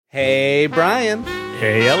Hey, Brian.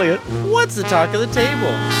 Hey, Elliot. What's the talk of the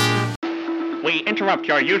table? We interrupt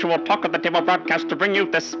your usual Talk of the Table broadcast to bring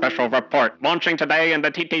you this special report. Launching today in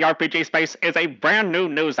the TTRPG space is a brand new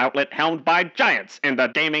news outlet helmed by giants in the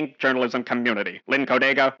gaming journalism community.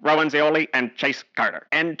 Codega, Rowan, Zeoli, and Chase Carter.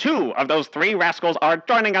 And two of those three rascals are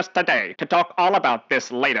joining us today to talk all about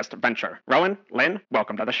this latest venture. Rowan, Lynn,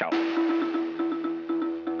 welcome to the show.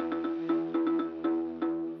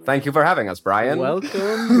 Thank you for having us, Brian. Welcome.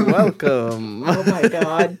 Oh my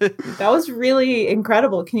god. That was really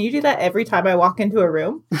incredible. Can you do that every time I walk into a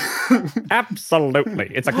room? Absolutely.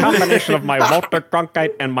 It's a combination of my Walter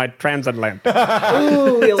Cronkite and my transatlantic.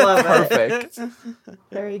 Ooh, we love it. Perfect.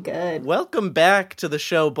 Very good. Welcome back to the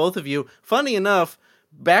show, both of you. Funny enough,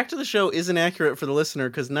 back to the show isn't accurate for the listener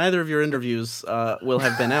because neither of your interviews will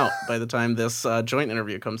have been out by the time this joint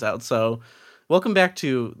interview comes out. So welcome back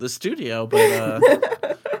to the studio, but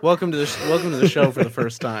welcome to the show for the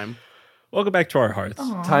first time. Welcome back to our hearts.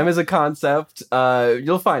 Aww. Time is a concept.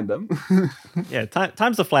 You'll find them. Yeah,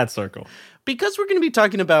 time's a flat circle. Because we're going to be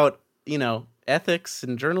talking about, ethics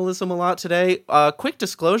and journalism a lot today. Quick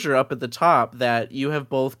disclosure up at the top that you have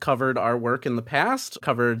both covered our work in the past,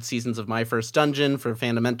 covered seasons of My First Dungeon for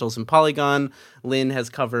Fundamentals and Polygon. Lynn has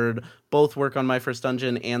covered both work on My First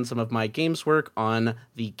Dungeon and some of my games work on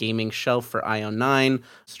the gaming shelf for IO9.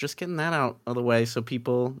 So just getting that out of the way so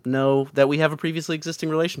people know that we have a previously existing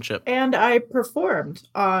relationship. And I performed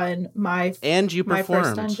on my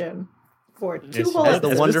First Dungeon for two whole As the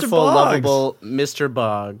episodes. wonderful, lovable Mr.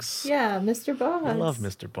 Boggs. Yeah, Mr. Boggs. I love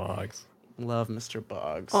Mr. Boggs. Love Mr.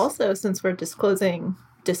 Boggs. Also, since we're disclosing,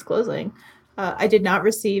 I did not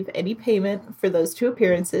receive any payment for those two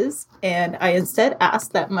appearances, and I instead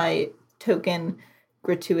asked that my token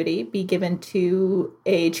gratuity be given to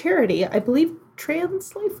a charity, I believe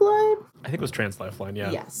Trans Lifeline? I think it was Trans Lifeline,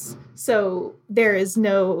 yeah. Yes. So there is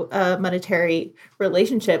no monetary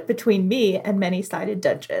relationship between me and Many-Sided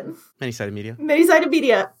Dungeon. Many-sided media. Many-Sided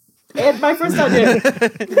Media. And My First Dungeon.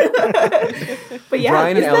 But yeah,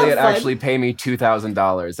 Brian and isn't that Elliot fun? actually pay me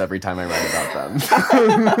 $2,000 every time I write about them.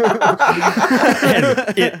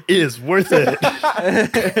 And it is worth it.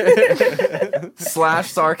 /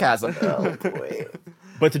 sarcasm. Oh boy.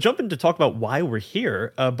 But to jump in to talk about why we're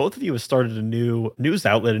here, both of you have started a new news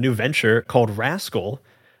outlet, a new venture called Rascal.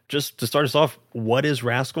 Just to start us off, what is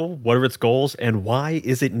Rascal? What are its goals? And why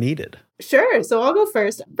is it needed? Sure. So I'll go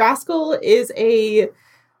first. Rascal is a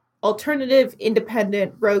alternative,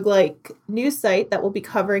 independent, roguelike news site that will be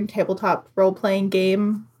covering tabletop role-playing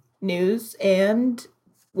game news, and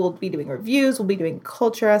we'll be doing reviews, we'll be doing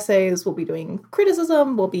culture essays, we'll be doing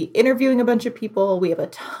criticism, we'll be interviewing a bunch of people. We have a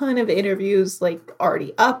ton of interviews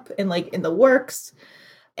already up and in the works.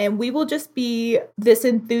 And we will just be this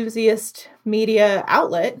enthusiast media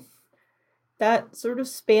outlet that sort of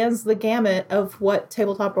spans the gamut of what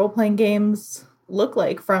tabletop role-playing games look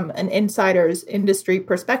like from an insider's industry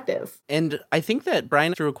perspective. And I think that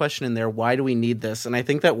Brian threw a question in there, why do we need this? And I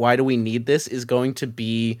think that why do we need this is going to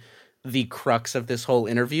be the crux of this whole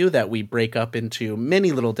interview that we break up into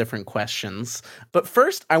many little different questions. But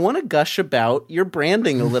first, I want to gush about your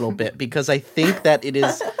branding a little bit because I think that it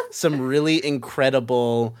is some really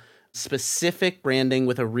incredible specific branding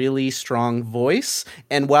with a really strong voice.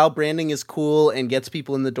 And while branding is cool and gets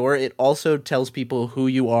people in the door, it also tells people who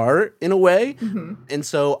you are in a way. Mm-hmm. And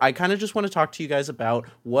so I kind of just want to talk to you guys about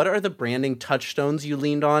what are the branding touchstones you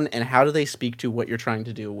leaned on and how do they speak to what you're trying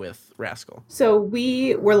to do with Rascal? So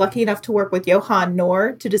we were lucky enough to work with Johan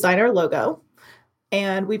Noor to design our logo.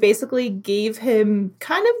 And we basically gave him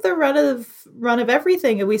kind of the run of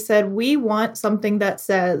everything. And we said, we want something that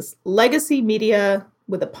says legacy media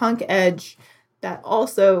with a punk edge that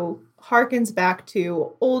also harkens back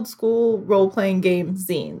to old school role-playing game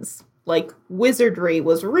zines. Wizardry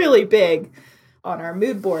was really big on our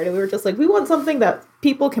mood board. And we were just we want something that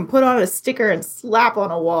people can put on a sticker and slap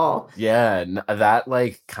on a wall. Yeah, that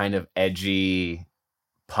kind of edgy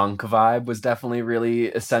punk vibe was definitely really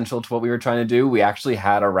essential to what we were trying to do. We actually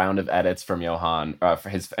had a round of edits from Johan for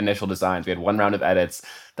his initial designs. We had one round of edits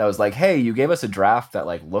that was hey, you gave us a draft that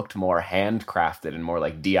looked more handcrafted and more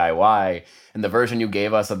DIY, and the version you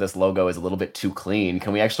gave us of this logo is a little bit too clean.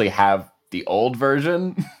 Can we actually have the old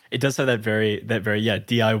version? It does have that very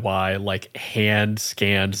DIY hand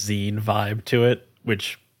scanned zine vibe to it,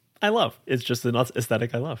 which I love. It's just an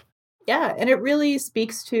aesthetic I love. Yeah, and it really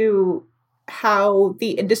speaks to how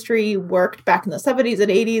the industry worked back in the 70s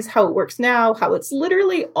and 80s, how it works now, how it's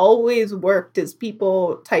literally always worked is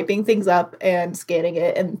people typing things up and scanning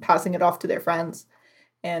it and passing it off to their friends.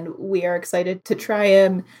 And we are excited to try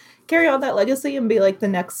and carry on that legacy and be the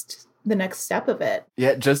next the next step of it.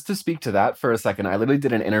 Yeah, just to speak to that for a second, I literally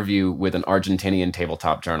did an interview with an Argentinian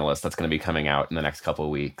tabletop journalist that's going to be coming out in the next couple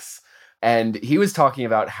of weeks. And he was talking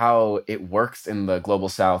about how it works in the global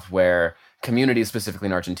south, where communities, specifically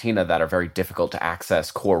in Argentina, that are very difficult to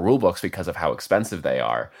access core rulebooks because of how expensive they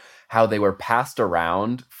are, how they were passed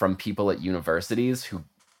around from people at universities who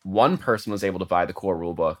one person was able to buy the core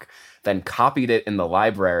rulebook, then copied it in the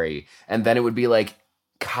library, and then it would be like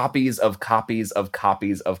copies of copies of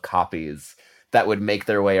copies of copies that would make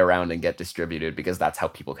their way around and get distributed because that's how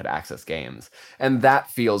people could access games. And that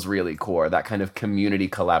feels really core, that kind of community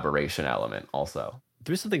collaboration element also.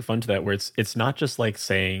 There's something fun to that where it's not just like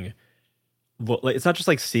saying, well, it's not just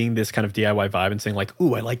like seeing this kind of DIY vibe and saying like,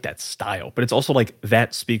 ooh, I like that style, but it's also like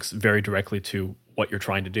that speaks very directly to what you're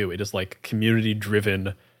trying to do. It is like community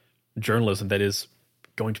driven journalism that is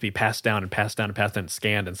going to be passed down and passed down and passed down and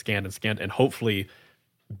scanned and scanned and scanned and hopefully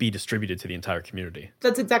be distributed to the entire community.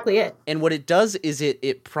 That's exactly it. And what it does is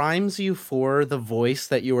it primes you for the voice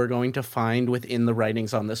that you are going to find within the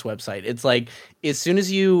writings on this website. It's like, as soon as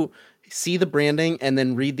you see the branding and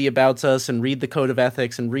then read the About Us and read the Code of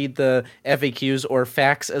Ethics and read the FAQs, or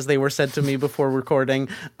facts as they were said to me before recording.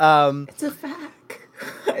 It's a fact.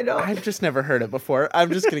 I know. I've just never heard it before. I'm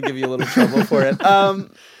just going to give you a little trouble for it.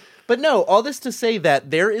 But no, all this to say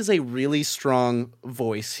that there is a really strong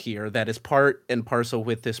voice here that is part and parcel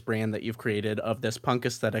with this brand that you've created of this punk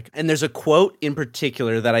aesthetic. And there's a quote in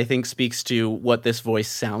particular that I think speaks to what this voice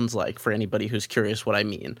sounds like for anybody who's curious what I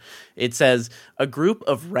mean. It says, "A group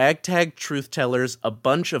of ragtag truth tellers, a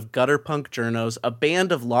bunch of gutter punk journos, a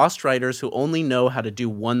band of lost writers who only know how to do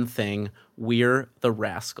one thing. We're the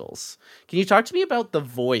Rascals." Can you talk to me about the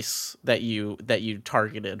voice that you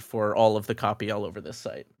targeted for all of the copy all over this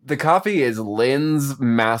site? The copy is Lynn's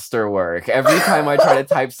masterwork. Every time I try to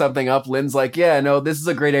type something up, Lynn's like, yeah, no, this is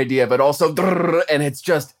a great idea, but also, and it's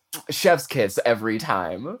just chef's kiss every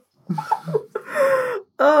time.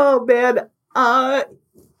 Oh, man.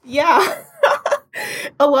 Yeah.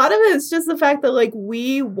 A lot of it is just the fact that, like,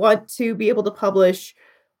 we want to be able to publish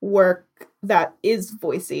work that is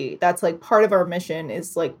voicey. That's, like, part of our mission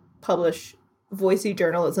is, like, publish voicey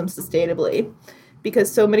journalism sustainably,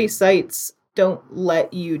 because so many sites don't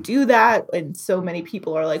let you do that, and so many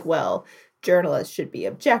people are like, well, journalists should be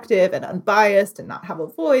objective and unbiased and not have a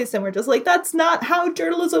voice, and we're just like, that's not how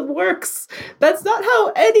journalism works. That's not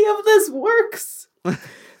how any of this works.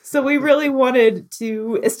 So we really wanted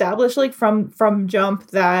to establish, like, from jump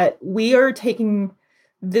that we are taking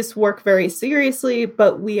this work very seriously,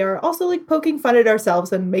 but we are also, like, poking fun at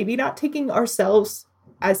ourselves and maybe not taking ourselves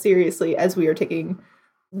as seriously as we are taking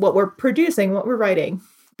what we're producing, what we're writing.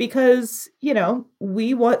 Because, you know,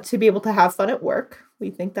 we want to be able to have fun at work. We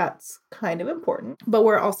think that's kind of important. But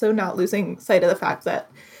we're also not losing sight of the fact that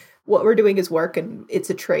what we're doing is work and it's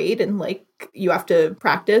a trade, and, like, you have to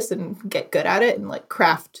practice and get good at it and, like,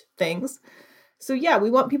 craft things. So yeah, we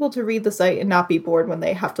want people to read the site and not be bored when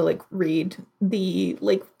they have to, like, read the,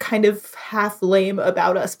 like, kind of half lame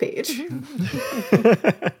About Us page.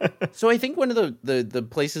 So I think one of the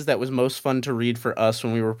places that was most fun to read for us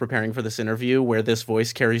when we were preparing for this interview, where this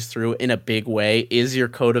voice carries through in a big way, is your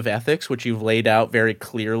Code of Ethics, which you've laid out very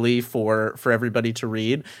clearly for everybody to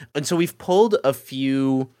read. And so we've pulled a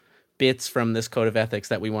few bits from this Code of Ethics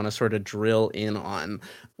that we want to sort of drill in on.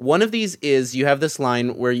 One of these is, you have this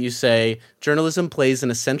line where you say, journalism plays an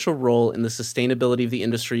essential role in the sustainability of the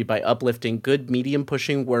industry by uplifting good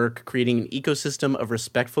medium-pushing work, creating an ecosystem of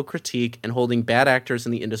respectful critique, and holding bad actors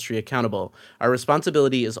in the industry accountable. Our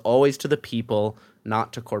responsibility is always to the people,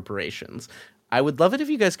 not to corporations. I would love it if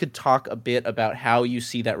you guys could talk a bit about how you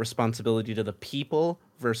see that responsibility to the people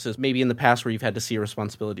versus maybe in the past where you've had to see a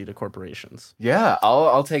responsibility to corporations. Yeah,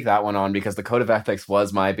 I'll take that one on, because the Code of Ethics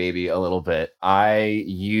was my baby a little bit. I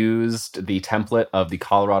used the template of the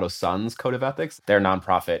Colorado Sun's Code of Ethics. They're a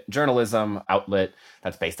nonprofit journalism outlet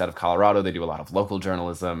that's based out of Colorado. They do a lot of local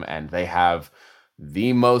journalism, and they have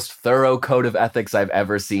the most thorough Code of Ethics I've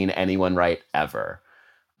ever seen anyone write ever.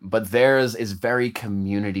 But theirs is very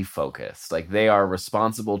community focused. Like, they are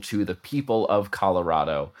responsible to the people of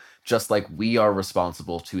Colorado, just like we are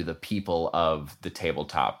responsible to the people of the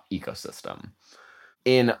tabletop ecosystem.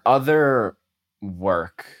 In other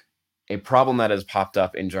work, a problem that has popped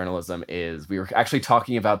up in journalism is, we were actually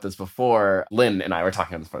talking about this before, Lynn and I were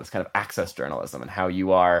talking about this before, this kind of access journalism and how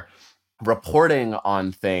you are reporting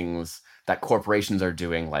on things that corporations are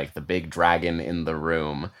doing, like the big dragon in the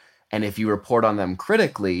room. And if you report on them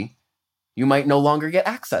critically, you might no longer get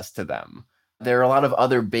access to them. There are a lot of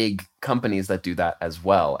other big companies that do that as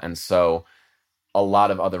well. And so a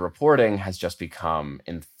lot of other reporting has just become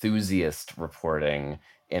enthusiast reporting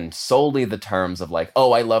in solely the terms of like,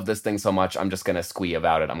 oh, I love this thing so much, I'm just going to squee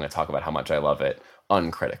about it. I'm going to talk about how much I love it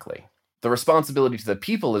uncritically. The responsibility to the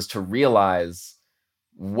people is to realize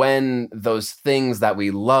when those things that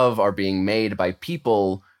we love are being made by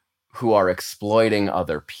people who are exploiting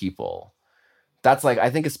other people. That's like, I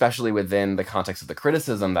think especially within the context of the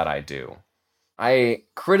criticism that I do, I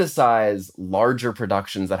criticize larger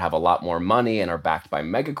productions that have a lot more money and are backed by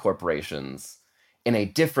mega corporations in a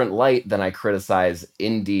different light than I criticize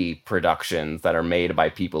indie productions that are made by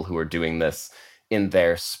people who are doing this in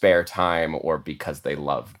their spare time or because they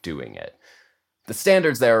love doing it. The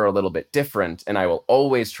standards there are a little bit different, and I will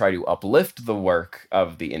always try to uplift the work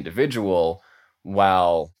of the individual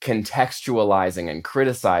while contextualizing and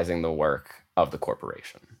criticizing the work of the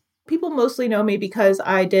corporation. People mostly know me because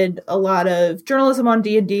I did a lot of journalism on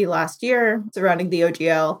D&D last year surrounding the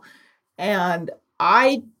OGL, and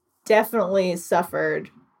I definitely suffered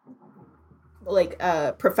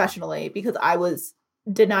professionally because I was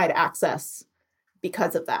denied access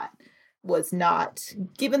because of that. Was not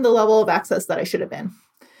given the level of access that I should have been,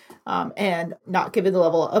 and not given the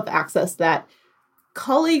level of access that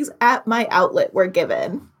colleagues at my outlet were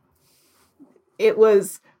given. It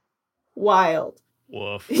was wild.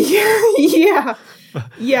 Woof. Yeah.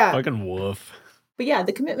 Fucking woof. But yeah,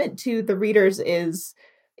 the commitment to the readers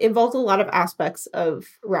involves a lot of aspects of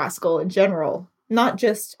Rascal in general, not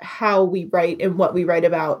just how we write and what we write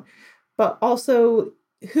about, but also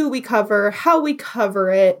who we cover, how we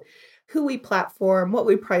cover it, who we platform, what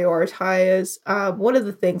we prioritize. One of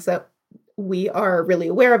the things that we are really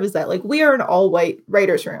aware of is that we are an all-white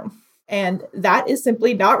writer's room. And that is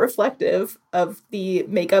simply not reflective of the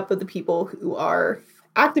makeup of the people who are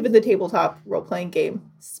active in the tabletop role-playing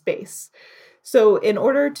game space. So in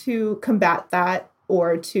order to combat that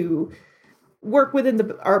or to work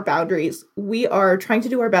within our boundaries, we are trying to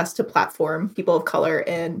do our best to platform people of color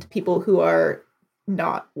and people who are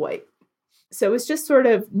not white. So it's just sort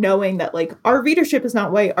of knowing that our readership is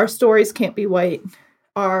not white, our stories can't be white,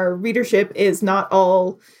 our readership is not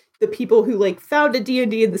all the people who founded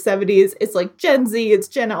D&D in the 70s. It's Gen Z, it's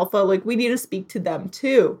Gen Alpha, we need to speak to them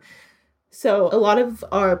too. So a lot of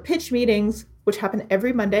our pitch meetings, which happen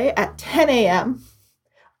every Monday at 10 a.m.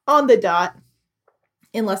 on the dot,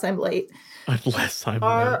 unless I'm late,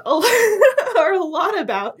 are a lot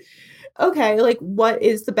about, okay, what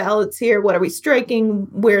is the balance here? What are we striking?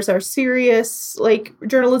 Where's our serious,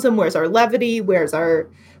 journalism? Where's our levity? Where's our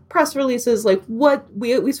press releases? What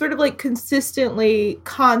we sort of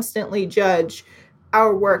constantly judge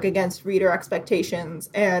our work against reader expectations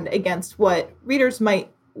and against what readers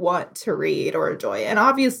might want to read or enjoy. And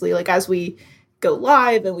obviously, as we go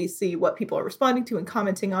live and we see what people are responding to and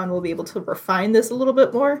commenting on, we'll be able to refine this a little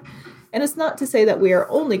bit more. And it's not to say that we are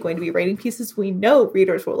only going to be writing pieces we know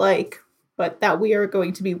readers will like, but that we are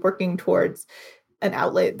going to be working towards an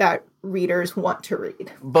outlet that readers want to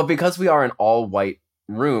read. But because we are an all-white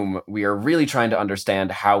room, we are really trying to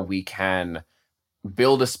understand how we can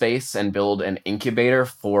build a space and build an incubator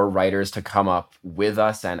for writers to come up with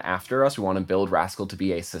us and after us. We want to build Rascal to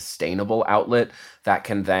be a sustainable outlet that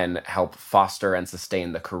can then help foster and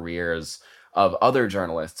sustain the careers of other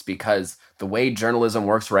journalists, because the way journalism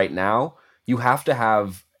works right now, you have to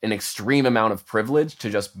have an extreme amount of privilege to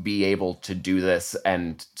just be able to do this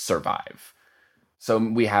and survive. So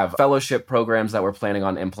we have fellowship programs that we're planning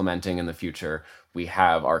on implementing in the future. We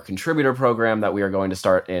have our contributor program that we are going to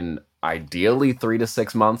start in ideally 3 to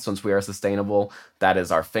 6 months once we are sustainable. That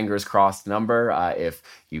is our fingers crossed number. If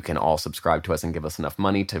you can all subscribe to us and give us enough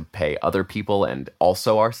money to pay other people and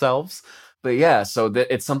also ourselves. But yeah, so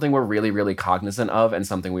it's something we're really, really cognizant of and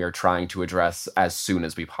something we are trying to address as soon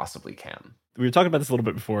as we possibly can. We were talking about this a little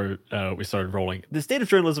bit before we started rolling. The state of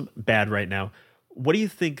journalism, bad right now. What do you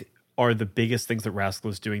think are the biggest things that Rascal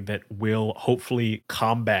is doing that will hopefully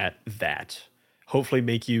combat that? Hopefully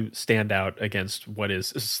make you stand out against what is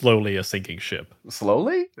slowly a sinking ship.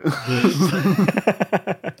 Slowly?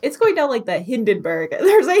 It's going down like the Hindenburg.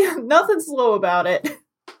 There's nothing slow about it.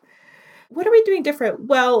 What are we doing different?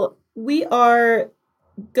 Well, we are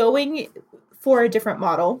going for a different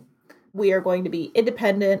model. We are going to be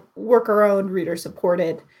independent, worker-owned,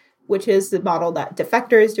 reader-supported, which is the model that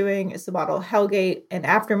Defector is doing. It's the model Hellgate and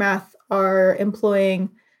Aftermath are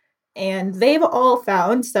employing. And they've all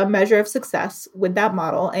found some measure of success with that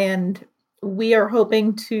model. And we are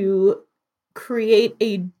hoping to create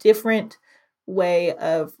a different way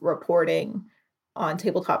of reporting on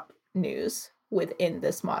tabletop news within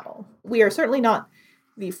this model. We are certainly not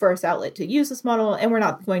the first outlet to use this model, and we're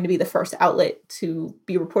not going to be the first outlet to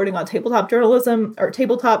be reporting on tabletop journalism or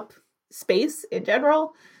tabletop space in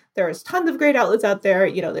general. There's tons of great outlets out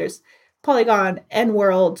there. There's Polygon,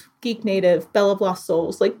 N-World, Geek Native, Bell of Lost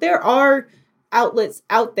Souls. Like, there are outlets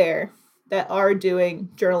out there that are doing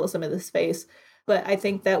journalism in this space. But I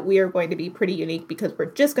think that we are going to be pretty unique because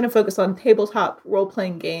we're just going to focus on tabletop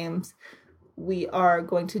role-playing games. We are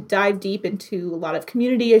going to dive deep into a lot of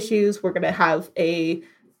community issues. We're going to have a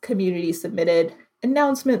community-submitted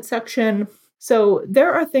announcement section. So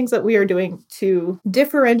there are things that we are doing to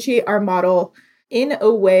differentiate our model in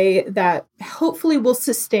a way that hopefully will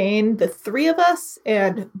sustain the three of us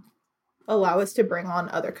and allow us to bring on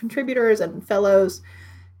other contributors and fellows.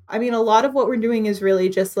 I mean, a lot of what we're doing is really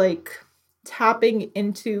just like tapping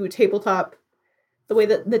into tabletop, the way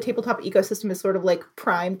that the tabletop ecosystem is sort of like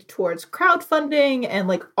primed towards crowdfunding and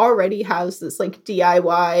like already has this like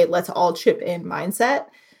DIY, let's all chip in mindset.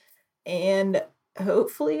 And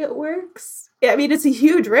hopefully it works. Yeah, I mean, it's a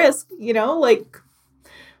huge risk, you know, like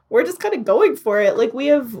we're just kind of going for it. Like we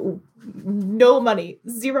have no money,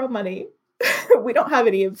 zero money. We don't have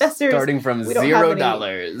any investors. Starting from $0.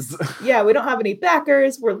 Yeah, we don't have any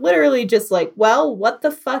backers. We're literally just like, well, what the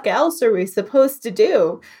fuck else are we supposed to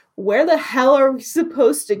do? Where the hell are we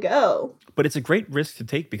supposed to go? But it's a great risk to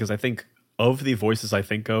take because I think of the voices I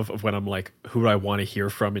think of when I'm like, who do I want to hear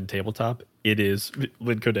from in tabletop? It is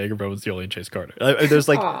Lynn Codega, Rowan, Zeoli, and Chase Carter. There's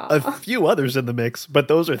like a few others in the mix, but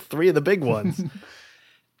those are three of the big ones.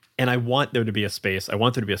 And I want there to be a space. I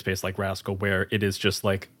want there to be a space like Rascal where it is just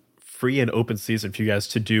like free and open season for you guys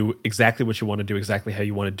to do exactly what you want to do, exactly how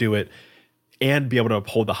you want to do it, and be able to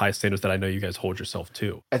uphold the high standards that I know you guys hold yourself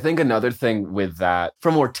to. I think another thing with that,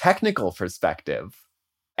 from a more technical perspective,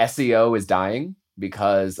 SEO is dying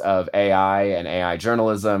because of AI and AI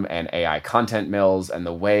journalism and AI content mills and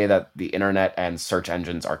the way that the internet and search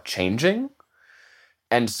engines are changing.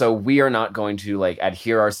 And so we are not going to like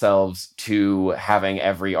adhere ourselves to having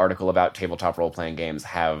every article about tabletop role-playing games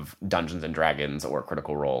have Dungeons and Dragons or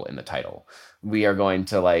Critical Role in the title. We are going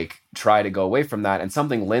to like try to go away from that. And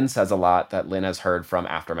something Lynn says a lot that Lynn has heard from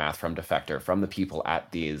Aftermath, from Defector, from the people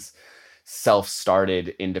at these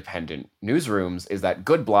self-started independent newsrooms is that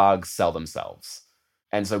good blogs sell themselves.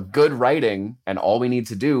 And so good writing, and all we need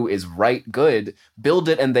to do is write good, build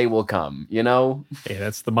it, and they will come, you know? Hey,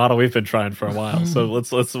 that's the model we've been trying for a while. So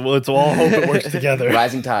let's all hope it works together.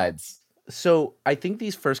 Rising tides. So I think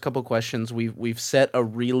these first couple questions we've set a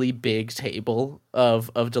really big table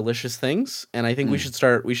of delicious things, and I think we should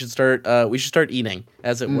start eating,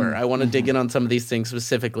 as it were. I want to dig in on some of these things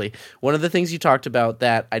specifically. One of the things you talked about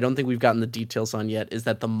that I don't think we've gotten the details on yet is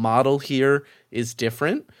that the model here is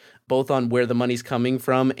different, both on where the money's coming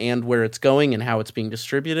from and where it's going and how it's being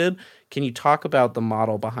distributed. Can you talk about the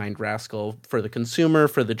model behind Rascal for the consumer,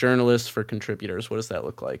 for the journalists, for contributors? What does that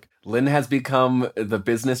look like? Lynn has become the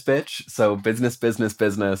business bitch. So business.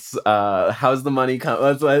 How's the money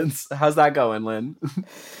how's that going, Lynn?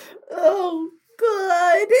 Oh,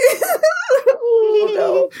 God. Oh,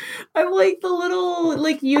 no. I'm like the little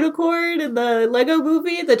like unicorn in the Lego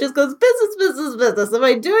movie that just goes business. Am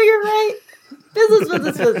I doing it right?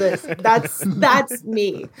 Business. That's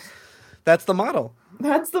me. That's the model.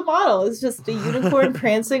 That's the model. It's just a unicorn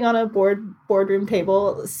prancing on a boardroom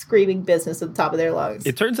table, screaming business at the top of their lungs.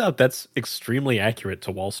 It turns out that's extremely accurate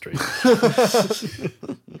to Wall Street.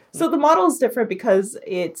 So the model is different because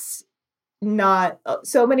it's not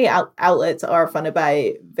so many outlets are funded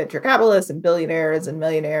by venture capitalists and billionaires and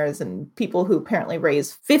millionaires and people who apparently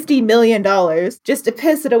raise $50 million just to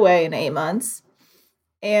piss it away in 8 months.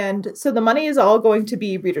 And so the money is all going to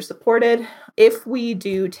be reader supported. If we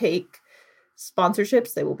do take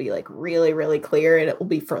sponsorships, they will be like really, really clear, and it will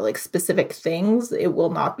be for like specific things. It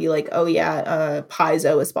will not be like, oh yeah,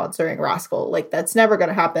 Paizo is sponsoring Rascal. Like that's never going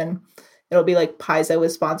to happen. It'll be like Paizo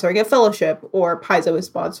is sponsoring a fellowship, or Paizo is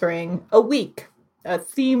sponsoring a week, a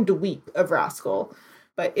themed week of Rascal.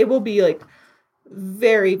 But it will be like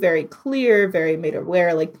very, very clear, very made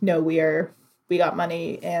aware. Like, no, we got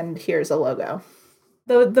money, and here's a logo.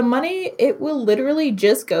 The money, it will literally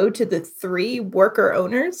just go to the 3 worker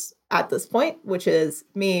owners at this point, which is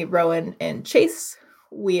me, Rowan, and Chase.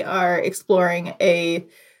 We are exploring a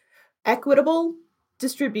equitable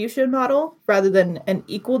distribution model rather than an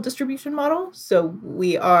equal distribution model. So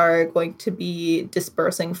we are going to be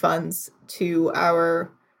dispersing funds to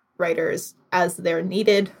our writers as they're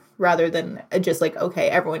needed rather than just like, okay,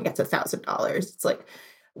 everyone gets $1,000. It's like,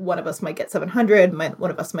 one of us might get 700, one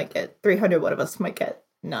of us might get 300, one of us might get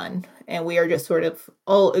none. And we are just sort of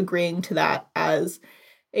all agreeing to that as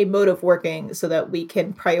a mode of working so that we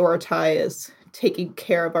can prioritize taking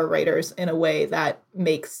care of our writers in a way that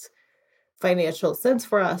makes financial sense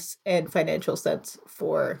for us and financial sense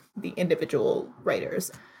for the individual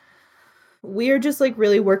writers. We are just like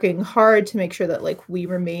really working hard to make sure that like we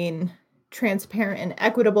remain transparent and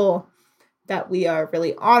equitable, that we are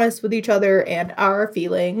really honest with each other and our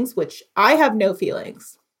feelings, which I have no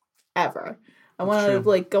feelings ever. I want to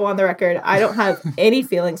like go on the record. I don't have any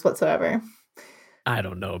feelings whatsoever. I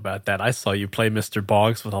don't know about that. I saw you play Mr.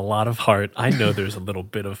 Boggs with a lot of heart. I know there's a little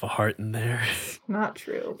bit of a heart in there. Not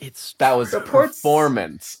true. That was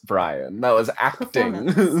performance, Brian. That was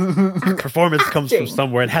acting. Performance comes from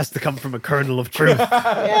somewhere. It has to come from a kernel of truth.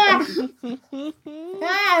 Yeah.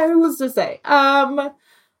 Who's to say?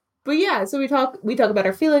 But yeah, so we talk about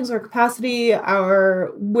our feelings, our capacity,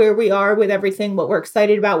 our where we are with everything, what we're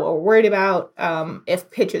excited about, what we're worried about,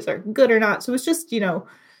 if pitches are good or not. So it's just,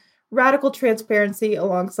 radical transparency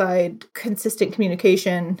alongside consistent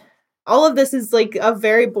communication. All of this is like a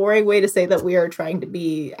very boring way to say that we are trying to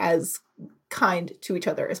be as kind to each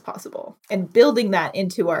other as possible and building that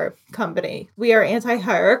into our company. We are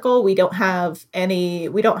anti-hierarchical. We don't have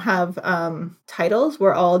titles.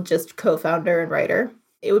 We're all just co-founder and writer.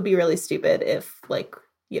 It would be really stupid if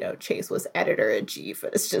Chase was editor-in-chief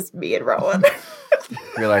and it's just me and Rowan.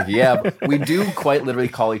 You're like, yeah, we do quite literally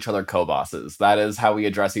call each other co-bosses. That is how we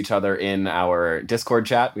address each other in our Discord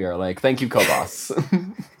chat. We are like, thank you, co-boss.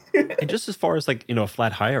 And just as far as a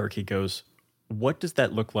flat hierarchy goes, what does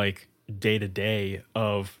that look like day to day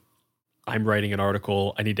of I'm writing an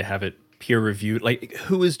article, I need to have it peer reviewed? Like,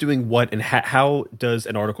 who is doing what, and how does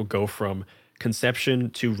an article go from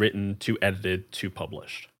conception to written to edited to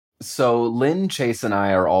published? So Lynn, Chase, and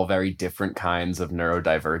I are all very different kinds of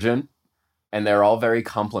neurodivergent, and they're all very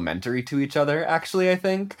complementary to each other, actually, I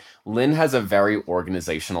think. Lynn has a very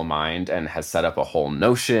organizational mind and has set up a whole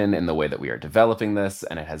notion in the way that we are developing this,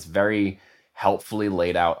 and it has very helpfully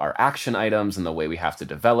laid out our action items and the way we have to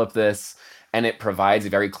develop this, and it provides a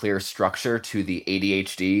very clear structure to the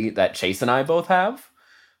ADHD that Chase and I both have.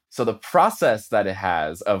 So the process that it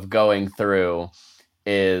has of going through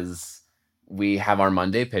is we have our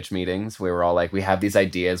Monday pitch meetings where we're all like, we have these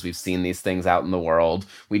ideas, we've seen these things out in the world.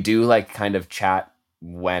 We do kind of chat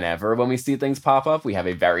when we see things pop up. We have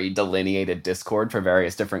a very delineated Discord for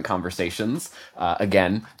various different conversations.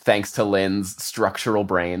 Again, thanks to Lynn's structural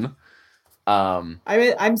brain. I'm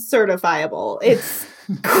certifiable. It's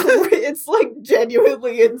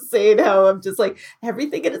genuinely insane how I'm just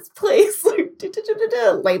everything in its place,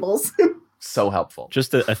 labels. So helpful.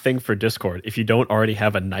 Just a thing for Discord. If you don't already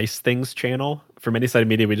have a nice things channel, for Many-Sided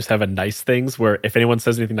Media, we just have a nice things where if anyone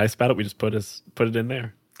says anything nice about it, we just put it in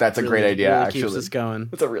there. That's a great idea, really actually. Keeps us going.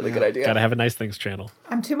 That's a really good idea. Gotta have a nice things channel.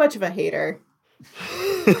 I'm too much of a hater.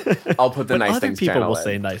 I'll put the nice other things people channel will in.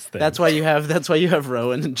 say nice things. That's why you have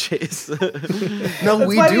Rowan and Chase. No,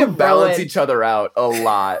 we do balance each other out a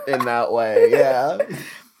lot in that way. Yeah.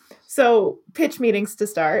 So pitch meetings to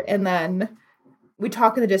start, and then we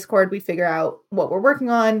talk in the Discord, we figure out what we're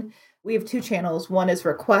working on. We have 2 channels. One is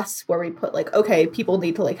requests where we put okay, people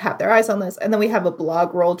need to have their eyes on this. And then we have a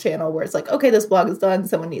blog roll channel where it's okay, this blog is done.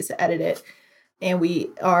 Someone needs to edit it. And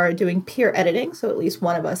we are doing peer editing. So at least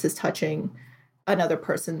one of us is touching another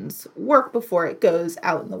person's work before it goes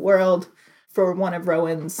out in the world for one of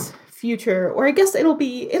Rowan's future, or I guess it'll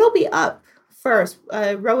be up first.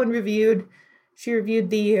 Rowan reviewed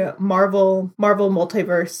the Marvel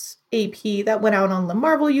Multiverse AP that went out on the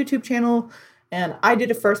Marvel YouTube channel, and I did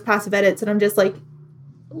a first pass of edits, and I'm just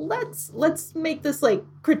let's make this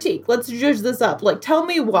critique. Let's judge this up. Tell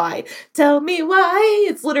me why. Tell me why.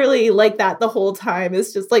 It's literally like that the whole time.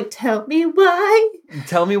 It's just tell me why.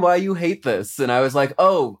 Tell me why you hate this. And I was like,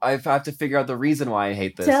 oh, I have to figure out the reason why I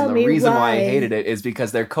hate this. Tell and the reason why I hated it is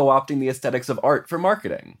because they're co-opting the aesthetics of art for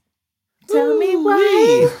marketing. Tell me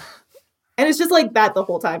why. And it's just that the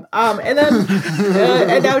whole time. And then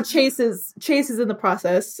and now Chase is in the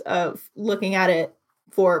process of looking at it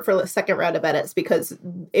for the second round of edits because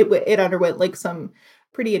it underwent some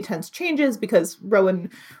pretty intense changes because Rowan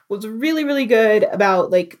was really, really good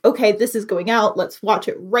about okay, this is going out. Let's watch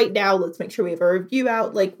it right now. Let's make sure we have a review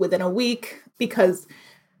out within a week because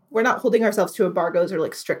we're not holding ourselves to embargoes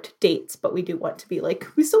or strict dates, but we do want to be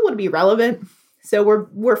we still want to be relevant. So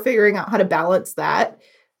we're figuring out how to balance that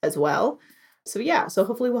as well. So yeah, so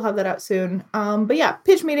hopefully we'll have that out soon. But yeah,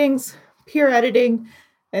 pitch meetings, peer editing,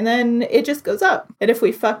 and then it just goes up. And if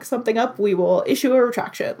we fuck something up, we will issue a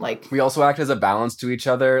retraction. We also act as a balance to each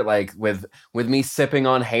other, with me sipping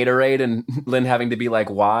on Haterade and Lynn having to be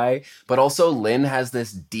why? But also Lynn has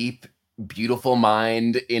this deep, beautiful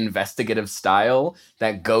mind, investigative style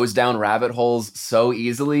that goes down rabbit holes so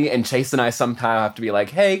easily. And Chase and I sometimes have to be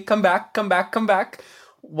hey, come back.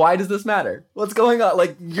 Why does this matter? What's going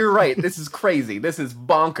on? You're right. This is crazy. This is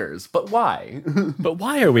bonkers. But why? But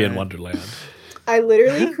why are we in Wonderland? I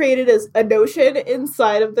literally created a Notion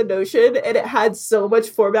inside of the Notion, and it had so much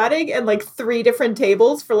formatting and like 3 different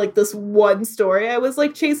tables for like this one story I was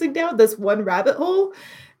like chasing down, this one rabbit hole.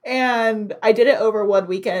 And I did it over one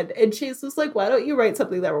weekend, and Chase was like, why don't you write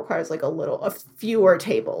something that requires like a fewer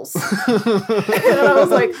tables? And I was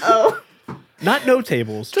like, oh. Not no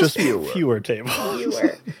tables, just fewer tables.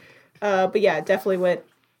 Fewer. But yeah, definitely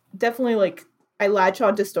like I latch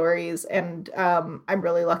onto stories, and I'm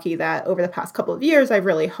really lucky that over the past couple of years, I've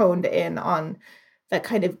really honed in on that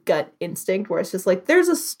kind of gut instinct where it's just like, there's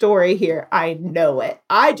a story here. I know it.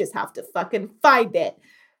 I just have to fucking find it.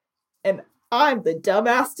 And I'm the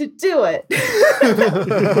dumbass to do it.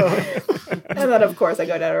 And then, of course, I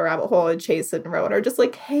go down a rabbit hole, and Chase and Rowan are just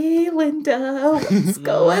like, hey, Linda, what's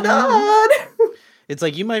going on? It's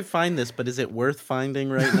like, you might find this, but is it worth finding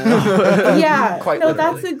right now? Yeah. Quite no,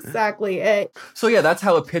 literally. that's exactly it. So yeah, that's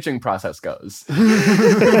how a pitching process goes.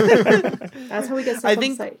 That's how we get stuff I on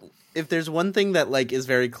think the site. if there's one thing that like is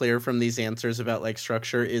very clear from these answers about like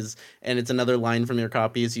structure is, and it's another line from your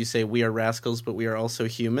copy, is you say, we are rascals, but we are also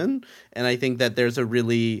human. And I think that there's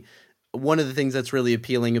one of the things that's really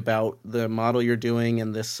appealing about the model you're doing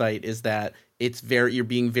and this site is that you're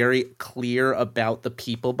being very clear about the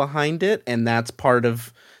people behind it, and that's part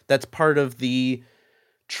of the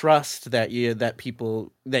trust that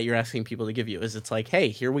you're asking people to give you. Is it's like, hey,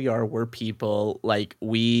 here we are, we're people, like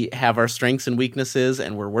we have our strengths and weaknesses,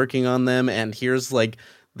 and we're working on them, and here's like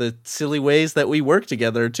the silly ways that we work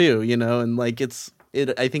together too, and like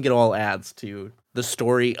I think it all adds to the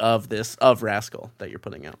story of Rascal that you're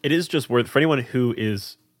putting out. It is just worth, for anyone who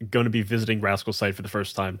is going to be visiting Rascal's site for the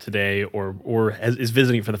first time today, or is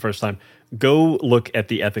visiting it for the first time, go look at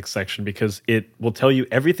the ethics section, because it will tell you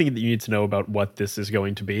everything that you need to know about what this is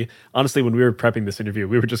going to be. Honestly, when we were prepping this interview,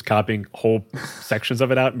 we were just copying whole sections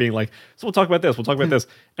of it out and being like, so we'll talk about this,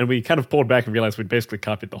 and we kind of pulled back and realized we basically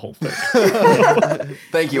copied the whole thing.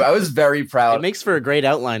 Thank you. I was very proud. It makes for a great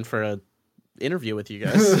outline for a interview with you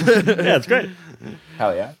guys. Yeah, it's great.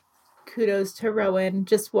 Hell yeah. Kudos to Rowan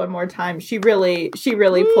just one more time. She really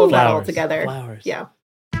pulled that all together. Flowers. Yeah.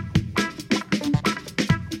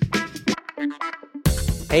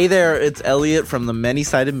 Hey there, it's Elliot from the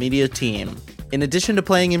Many-Sided Media team. In addition to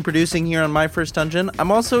playing and producing here on My First Dungeon,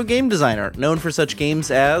 I'm also a game designer, known for such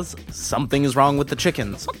games as Something is Wrong with the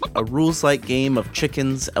Chickens, a rules-like game of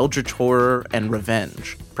chickens, eldritch horror, and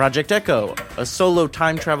revenge. Project Echo, a solo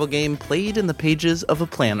time travel game played in the pages of a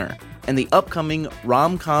planner. And the upcoming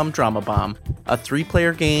Rom-Com Drama Bomb, a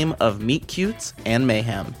 3-player game of meet cutes and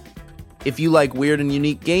mayhem. If you like weird and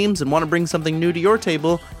unique games and want to bring something new to your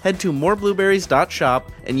table, head to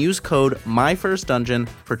moreblueberries.shop and use code MyFirstDungeon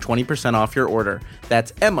for 20% off your order.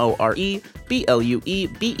 That's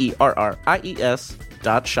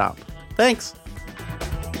MoreBlueberries.shop. Thanks!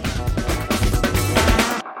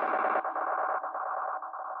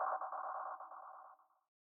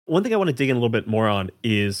 One thing I want to dig in a little bit more on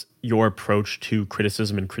is your approach to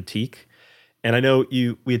criticism and critique. And I know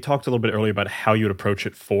we had talked a little bit earlier about how you would approach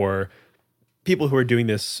it for people who are doing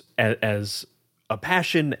this as a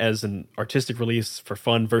passion, as an artistic release for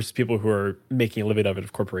fun, versus people who are making a living of it,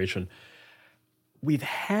 of corporation. We've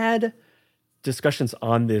had discussions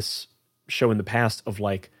on this show in the past of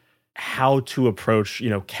like how to approach,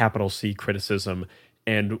 capital C criticism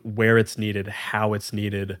and where it's needed, how it's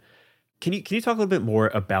needed. Can you talk a little bit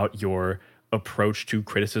more about your approach to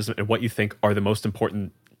criticism and what you think are the most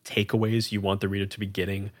important takeaways you want the reader to be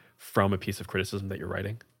getting from a piece of criticism that you're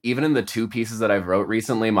writing? Even in the 2 pieces that I've wrote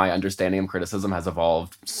recently, my understanding of criticism has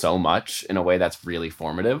evolved so much in a way that's really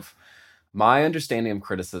formative. My understanding of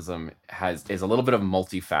criticism is a little bit of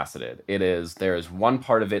multifaceted. There is one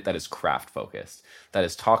part of it that is craft focused, that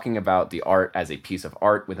is talking about the art as a piece of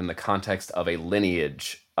art within the context of a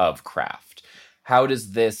lineage of craft. How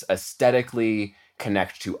does this aesthetically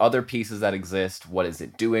connect to other pieces that exist? What is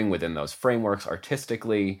it doing within those frameworks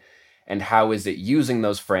artistically? And how is it using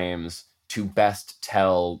those frames to best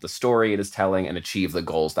tell the story it is telling and achieve the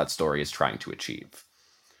goals that story is trying to achieve?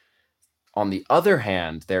 On the other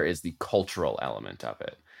hand, there is the cultural element of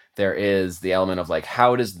it. There is the element of like,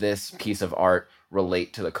 how does this piece of art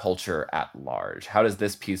relate to the culture at large? How does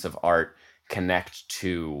this piece of art connect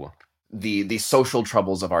to the social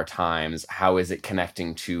troubles of our times? How is it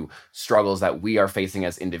connecting to struggles that we are facing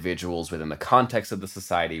as individuals within the context of the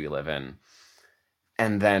society we live in?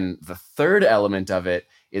 And then the third element of it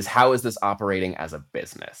is, how is this operating as a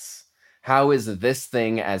business? How is this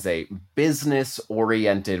thing as a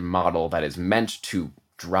business-oriented model that is meant to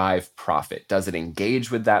drive profit? Does it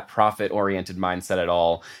engage with that profit-oriented mindset at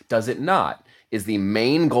all? Does it not? Is the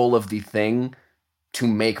main goal of the thing to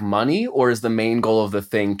make money, or is the main goal of the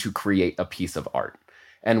thing to create a piece of art?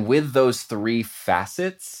 And with those three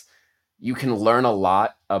facets, you can learn a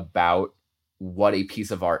lot about what a piece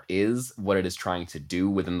of art is, what it is trying to do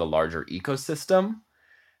within the larger ecosystem,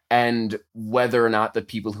 and whether or not the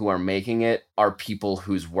people who are making it are people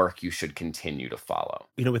whose work you should continue to follow.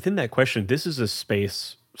 You know, within that question, this is a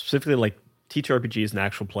space, specifically like TTRPGs and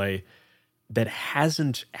actual play, that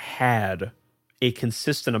hasn't had a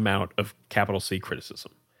consistent amount of capital C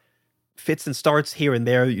criticism. Fits and starts here and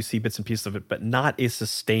there, you see bits and pieces of it, but not a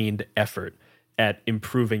sustained effort at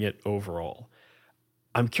improving it overall.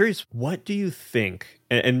 I'm curious, what do you think,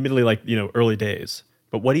 and admittedly, like, you know, early days,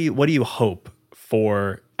 but what do you hope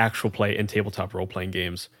for actual play and tabletop role-playing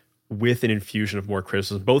games with an infusion of more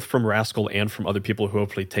criticism, both from Rascal and from other people who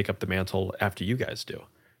hopefully take up the mantle after you guys do?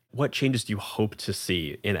 What changes do you hope to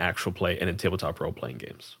see in actual play and in tabletop role-playing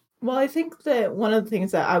games? Well, I think that one of the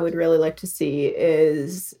things that I would really like to see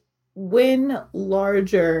is when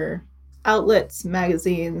larger outlets,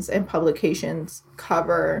 magazines, and publications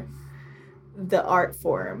cover the art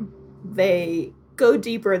form, they go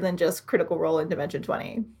deeper than just Critical Role in Dimension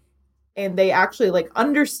 20. And they actually like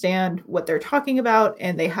understand what they're talking about,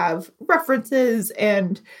 and they have references,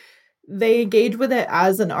 and they engage with it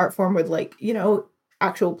as an art form with, like, you know,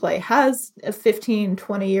 actual play has a 15,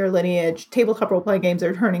 20-year lineage. Tabletop role-playing games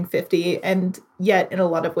are turning 50, and yet in a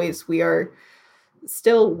lot of ways we are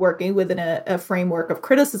still working within a framework of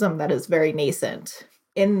criticism that is very nascent.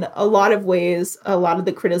 In a lot of ways, a lot of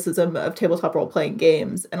the criticism of tabletop role-playing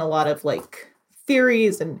games and a lot of like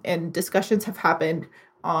theories and discussions have happened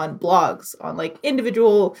on blogs, on like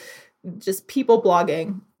individual, just people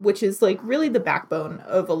blogging, which is like really the backbone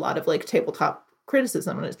of a lot of like tabletop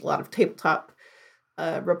criticism and a lot of tabletop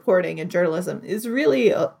reporting and journalism is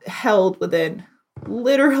really held within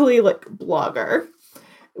literally like Blogger,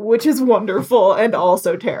 which is wonderful and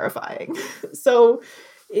also terrifying. So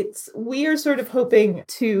we are sort of hoping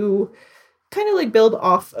to kind of like build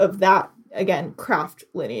off of that, again, craft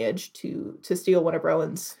lineage, to steal one of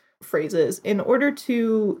Rowan's phrases, in order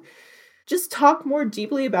to just talk more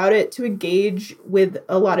deeply about it, to engage with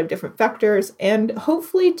a lot of different vectors, and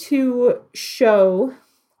hopefully to show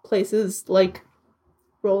places like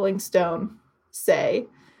Rolling Stone say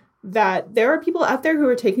that there are people out there who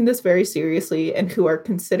are taking this very seriously and who are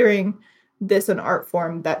considering this an art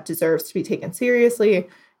form that deserves to be taken seriously,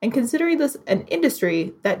 and considering this an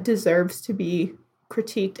industry that deserves to be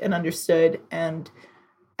critiqued and understood and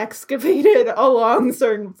excavated along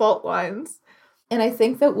certain fault lines. And I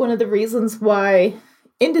think that one of the reasons why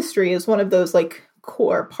industry is one of those like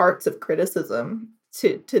core parts of criticism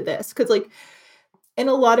to this, because like in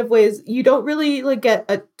a lot of ways, you don't really like get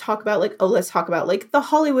a talk about like, oh, let's talk about like the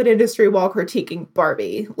Hollywood industry while critiquing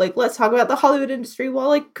Barbie. Like, let's talk about the Hollywood industry while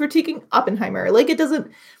like critiquing Oppenheimer. Like, it doesn't,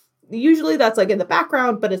 usually that's like in the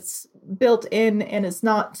background, but it's built in and it's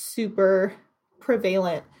not super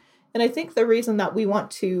prevalent. And I think the reason that we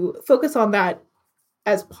want to focus on that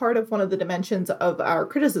as part of one of the dimensions of our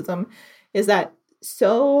criticism is that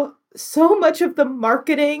so much of the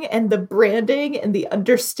marketing and the branding and the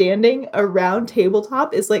understanding around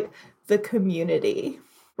tabletop is like the community,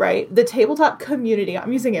 right? The tabletop community.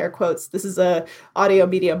 I'm using air quotes. This is a audio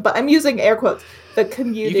medium, but I'm using air quotes. The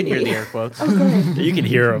community. You can hear the air quotes. Okay. You can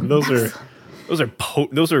hear them.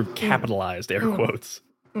 Those are capitalized air quotes.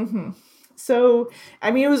 Mm-hmm. So, I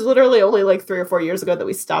mean, it was literally only like 3 or 4 years ago that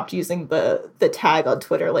we stopped using the tag on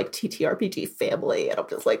Twitter, like TTRPG family. And I'm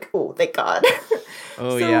just like, oh, thank God.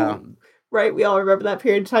 Oh, yeah. Right. We all remember that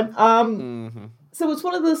period of time. So it's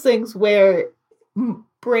one of those things where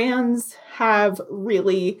brands have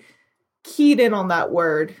really keyed in on that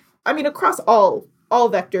word. I mean, across all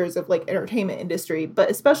vectors of like entertainment industry, but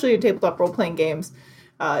especially in tabletop role-playing games,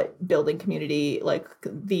 building community, like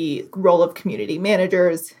the role of community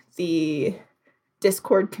managers, the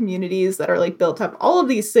Discord communities that are like built up. All of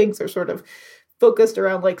these things are sort of focused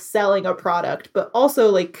around like selling a product, but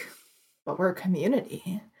also like, but we're a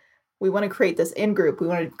community. We want to create this in-group. We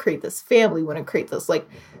want to create this family. We want to create this like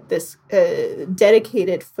this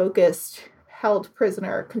dedicated, focused, held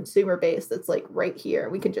prisoner consumer base that's like right here.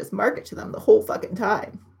 We can just market to them the whole fucking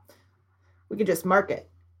time. We can just market.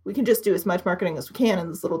 We can just do as much marketing as we can in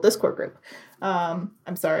this little Discord group.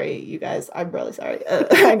 I'm sorry, you guys. I'm really sorry.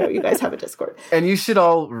 I know you guys have a Discord. And you should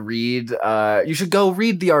all read, you should go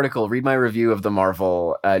read the article, read my review of the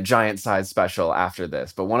Marvel giant size special after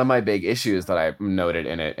this. But one of my big issues that I noted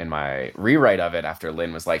in my rewrite of it after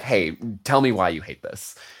Lynn was like, hey, tell me why you hate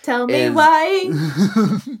this. Tell me why.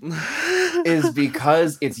 Is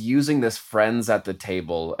because it's using this friends at the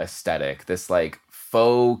table aesthetic, this like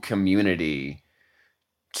faux community,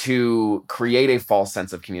 to create a false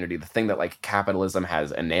sense of community, the thing that like capitalism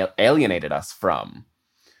has alienated us from,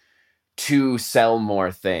 to sell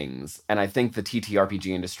more things. And I think the TTRPG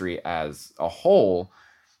industry as a whole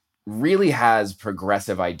really has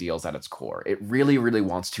progressive ideals at its core. It really, really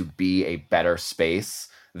wants to be a better space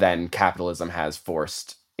than capitalism has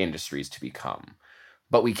forced industries to become.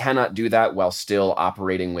 But we cannot do that while still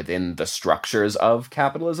operating within the structures of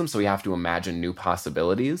capitalism. So we have to imagine new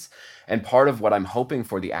possibilities. And part of what I'm hoping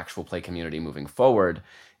for the actual play community moving forward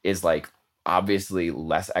is like obviously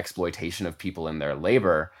less exploitation of people in their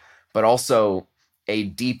labor, but also a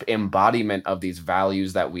deep embodiment of these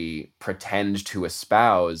values that we pretend to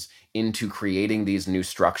espouse into creating these new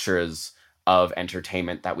structures of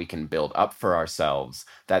entertainment that we can build up for ourselves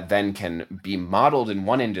that then can be modeled in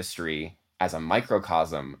one industry as a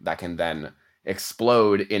microcosm that can then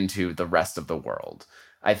explode into the rest of the world.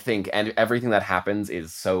 I think, and everything that happens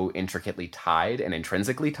is so intricately tied and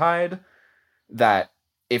intrinsically tied that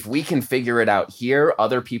if we can figure it out here,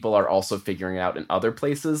 other people are also figuring it out in other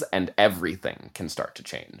places, and everything can start to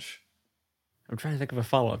change. I'm trying to think of a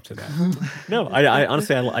follow-up to that. No, I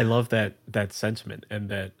honestly, I love that sentiment, and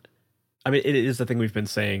that, I mean, it is the thing we've been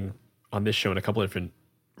saying on this show in a couple of different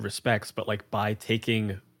respects, but like by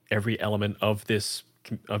taking every element of this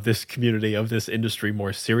community, of this industry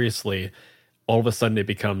more seriously, all of a sudden it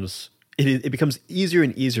becomes easier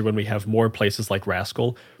and easier when we have more places like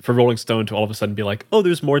Rascal for Rolling Stone to all of a sudden be like, oh,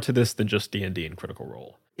 there's more to this than just D&D and Critical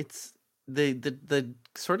Role. It's the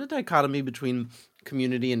sort of dichotomy between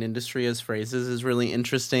community and industry as phrases is really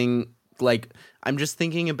interesting. Like, I'm just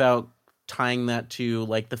thinking about tying that to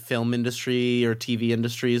like the film industry or TV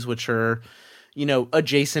industries, which are, you know,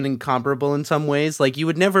 adjacent and comparable in some ways. Like, you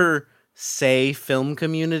would never say film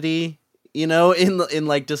community, you know, in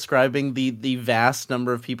like describing the vast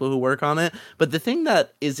number of people who work on it. But the thing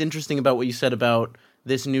that is interesting about what you said about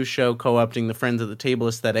this new show co-opting the friends at the table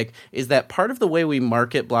aesthetic is that part of the way we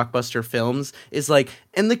market blockbuster films is like,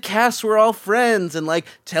 and the cast were all friends, and like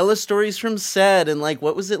tell us stories from set, and like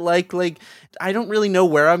what was it like I don't really know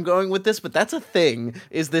where I'm going with this, but that's a thing,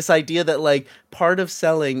 is this idea that like part of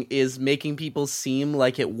selling is making people seem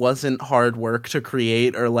like it wasn't hard work to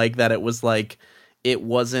create, or like that it was like it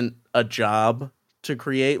wasn't a job to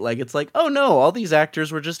create. Like, it's like, oh no, all these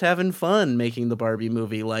actors were just having fun making the Barbie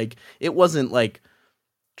movie. Like, it wasn't like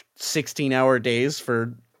 16-hour days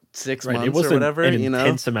for 6 months it wasn't or whatever, an you know?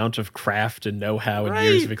 intense amount of craft and know-how and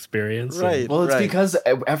years of experience. Right. Well, it's because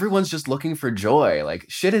everyone's just looking for joy. Like,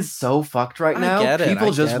 shit is so fucked right now.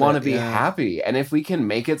 People just want to be happy. And if we can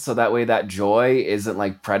make it so that way that joy isn't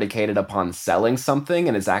like predicated upon selling something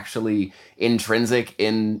and is actually intrinsic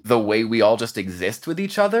in the way we all just exist with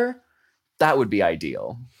each other, that would be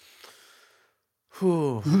ideal.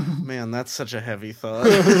 Whew, man, that's such a heavy thought.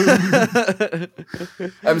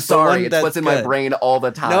 I'm sorry, it's what's in my brain all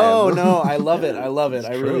the time. No, I love it.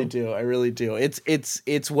 I really do.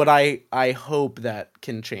 It's what I hope that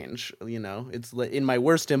can change. You know, it's in my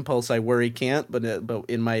worst impulse, I worry can't, but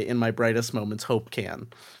in my brightest moments, hope can.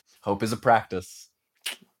 Hope is a practice.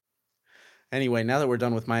 Anyway, now that we're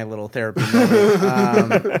done with my little therapy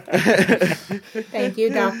moment, thank you,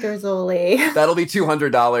 Dr. Zeoli. That'll be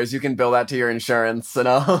 $200. You can bill that to your insurance. And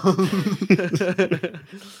I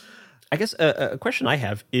guess a question I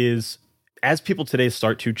have is, as people today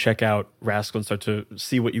start to check out Rascal and start to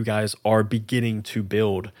see what you guys are beginning to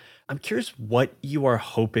build, I'm curious what you are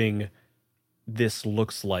hoping this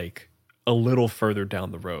looks like a little further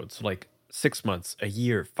down the road. So like 6 months, a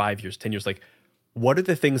year, 5 years, 10 years, like, what are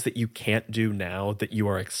the things that you can't do now that you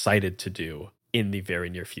are excited to do in the very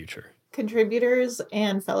near future? Contributors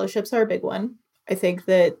and fellowships are a big one. I think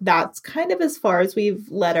that that's kind of as far as we've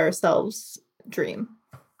let ourselves dream,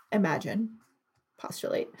 imagine,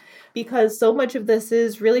 postulate. Because so much of this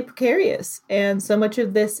is really precarious, and so much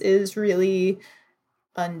of this is really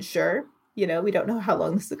unsure. You know, we don't know how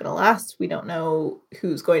long this is going to last. We don't know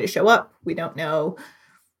who's going to show up. We don't know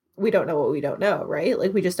what we don't know, right?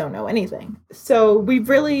 Like, we just don't know anything. So we've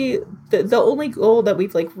really, the only goal that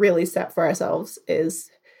we've like really set for ourselves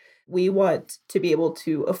is we want to be able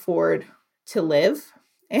to afford to live,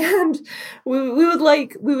 and we would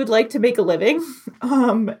like to make a living.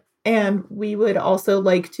 And we would also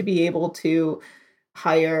like to be able to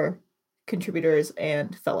hire contributors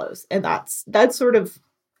and fellows. And that's sort of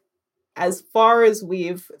as far as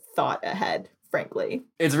we've thought ahead, frankly.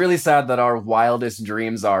 It's really sad that our wildest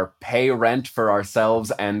dreams are pay rent for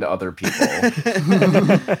ourselves and other people.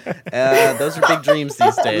 Those are big dreams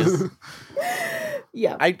these days.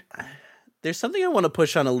 Yeah. There's something I want to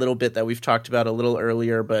push on a little bit that we've talked about a little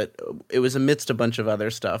earlier, but it was amidst a bunch of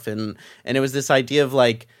other stuff. And it was this idea of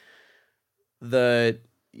like the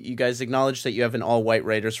you guys acknowledge that you have an all-white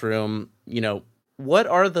writers room. What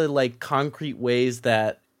are the like concrete ways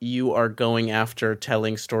that you are going after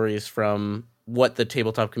telling stories from what the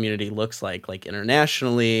tabletop community looks like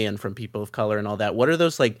internationally and from people of color and all that? What are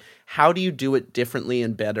those, like, how do you do it differently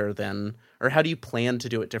and better than, or how do you plan to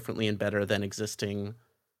do it differently and better than existing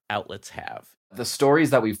outlets have? The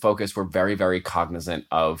stories that we focused were very, very cognizant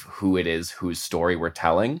of who it is whose story we're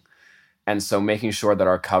telling. And so making sure that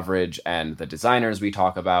our coverage and the designers we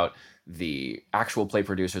talk about, the actual play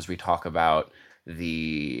producers we talk about,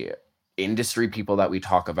 the industry people that we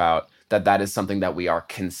talk about, that is something that we are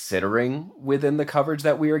considering within the coverage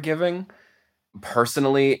that we are giving.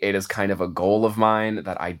 Personally, it is kind of a goal of mine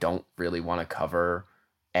that I don't really want to cover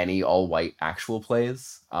any all-white actual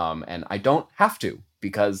plays. And I don't have to,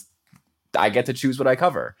 because I get to choose what I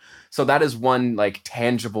cover. So that is one like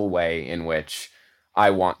tangible way in which I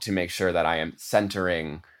want to make sure that I am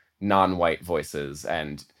centering non-white voices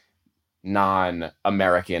and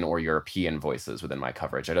non-American or European voices within my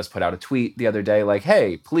coverage. I just put out a tweet the other day like,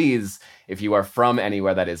 hey, please, if you are from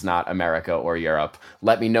anywhere that is not America or Europe,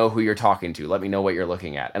 let me know who you're talking to. Let me know what you're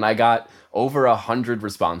looking at. And I got over 100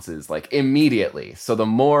 responses like immediately. So the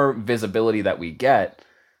more visibility that we get,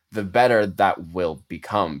 the better that will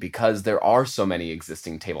become, because there are so many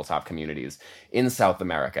existing tabletop communities in South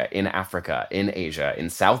America, in Africa, in Asia,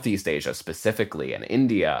 in Southeast Asia specifically, and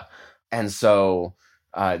India. And so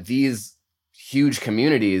these huge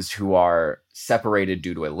communities who are separated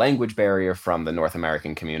due to a language barrier from the North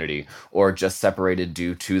American community, or just separated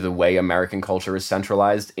due to the way American culture is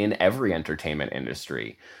centralized in every entertainment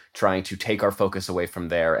industry, trying to take our focus away from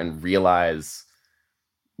there and realize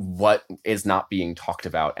what is not being talked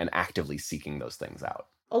about and actively seeking those things out.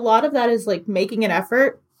 A lot of that is like making an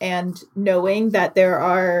effort and knowing that there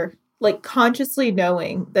are, like, consciously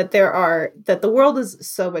knowing that that the world is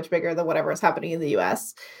so much bigger than whatever is happening in the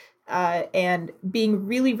US, and being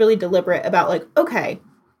really, really deliberate about like, okay,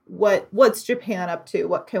 what's Japan up to?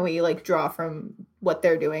 What can we like draw from what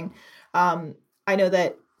they're doing? I know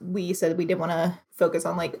that we said we didn't want to focus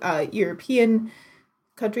on like European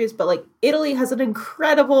countries, but like Italy has an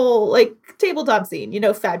incredible like tabletop scene,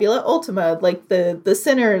 Fabula Ultima, like the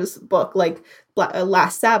Sinners book, like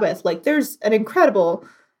Last Sabbath, like there's an incredible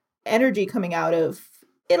energy coming out of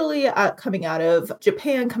Italy, coming out of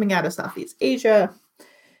Japan, coming out of Southeast Asia,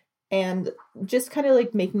 and just kind of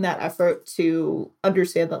like making that effort to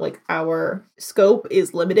understand that like our scope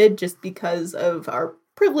is limited just because of our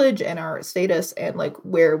privilege and our status and like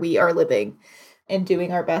where we are living, and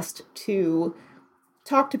doing our best to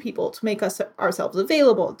talk to people, to make ourselves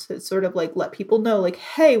available, to sort of like let people know like,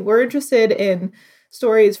 hey, we're interested in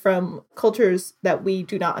stories from cultures that we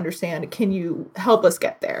do not understand. Can you help us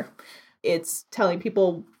get there? It's telling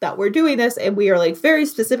people that we're doing this and we are like very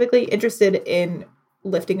specifically interested in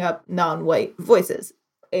lifting up non-white voices.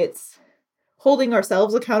 It's holding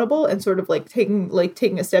ourselves accountable and sort of like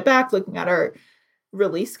taking a step back, looking at our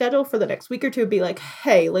release schedule for the next week or two, be like,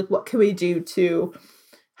 hey, like what can we do to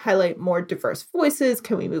highlight more diverse voices?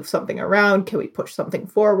 Can we move something around? Can we push something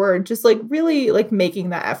forward? Just like really like making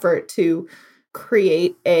that effort to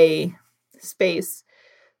create a space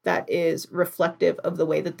that is reflective of the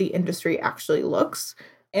way that the industry actually looks.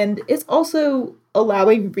 And it's also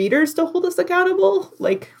allowing readers to hold us accountable.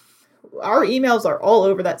 Like our emails are all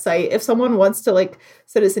over that site. If someone wants to like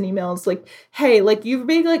send us an email, it's like, hey, like you've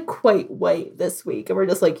made like quite white this week. And we're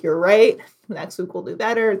just like, you're right. Next week we'll do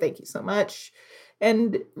better. Thank you so much.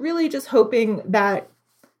 And really just hoping that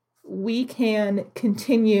we can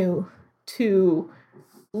continue to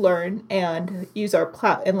learn and use our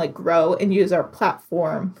grow and use our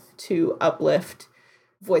platform to uplift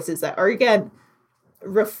voices that are, again,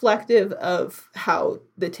 reflective of how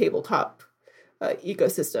the tabletop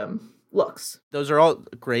ecosystem looks. Those are all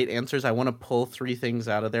great answers. I want to pull 3 things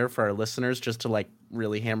out of there for our listeners just to like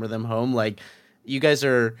really hammer them home. Like, you guys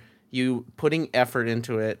are putting effort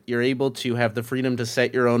into it. You're able to have the freedom to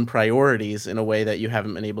set your own priorities in a way that you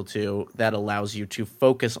haven't been able to. That allows you to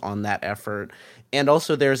focus on that effort. And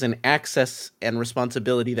also there's an access and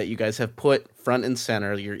responsibility that you guys have put front and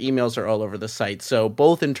center. Your emails are all over the site. So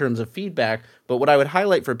both in terms of feedback, but what I would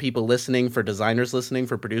highlight for people listening, for designers listening,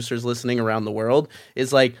 for producers listening around the world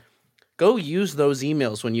is like, go use those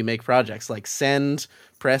emails when you make projects. Like send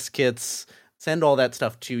press kits, send all that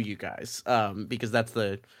stuff to you guys. Because that's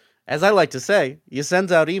as I like to say, you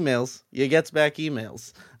sends out emails, you gets back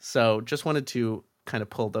emails. So just wanted to kind of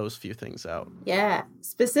pull those few things out. Yeah,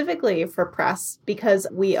 specifically for press, because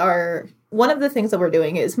one of the things that we're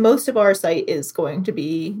doing is most of our site is going to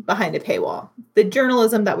be behind a paywall. The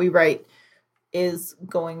journalism that we write is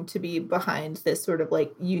going to be behind this sort of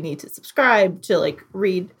like, you need to subscribe to like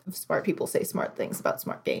read smart people say smart things about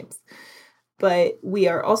smart games. But we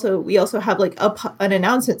also have like an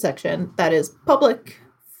announcement section that is public,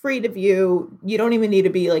 free to view. You don't even need to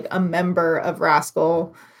be like a member of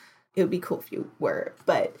Rascal. It would be cool if you were,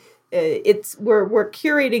 but we're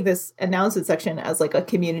curating this announcement section as like a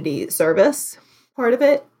community service part of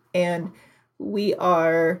it, and we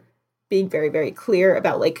are being very, very clear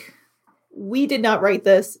about like, we did not write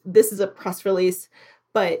this. This is a press release,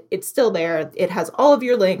 but it's still there. It has all of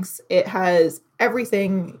your links. It has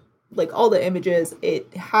everything, like all the images.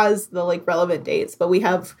 It has the like relevant dates, but we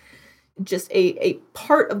have just a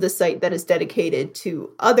part of the site that is dedicated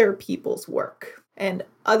to other people's work and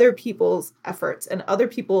other people's efforts and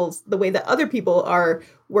the way that other people are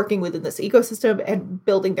working within this ecosystem and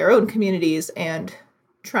building their own communities and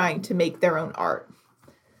trying to make their own art.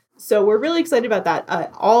 So we're really excited about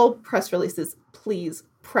that. All press releases, please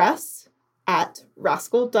press at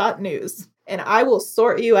rascal.news. And I will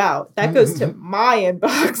sort you out. That goes to my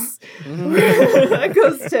inbox. That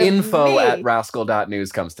goes to info me. at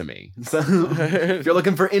rascal.news comes to me. So if you're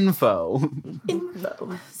looking for info.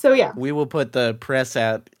 So yeah. We will put the press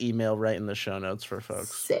at email right in the show notes for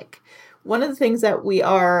folks. Sick. One of the things that we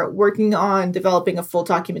are working on developing a full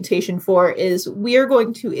documentation for is we are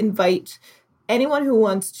going to invite anyone who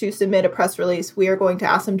wants to submit a press release. We are going to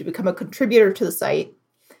ask them to become a contributor to the site.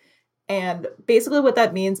 And basically what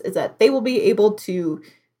that means is that they will be able to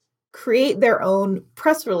create their own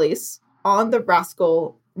press release on the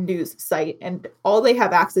Rascal News site. And all they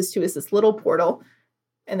have access to is this little portal.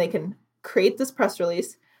 And they can create this press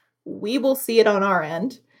release. We will see it on our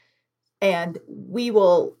end. And we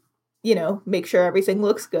will, make sure everything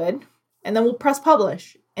looks good. And then we'll press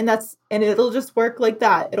publish. And it'll just work like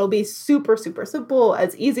that. It'll be super, super simple,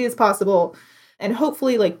 as easy as possible. And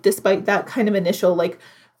hopefully, like, despite that kind of initial, like,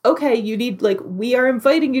 okay, you need, like, we are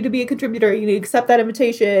inviting you to be a contributor, you need to accept that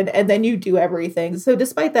invitation, and then you do everything. So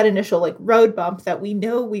despite that initial, like, road bump that we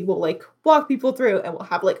know we will, like, walk people through, and we'll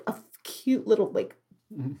have, like, a cute little, like,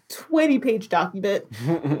 20-page document.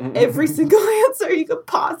 Every single answer you could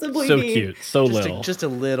possibly so need. Cute, so little. Just a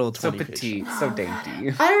little 20 So petite, so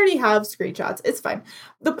dainty. I already have screenshots. It's fine.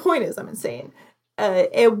 The point is, I'm insane.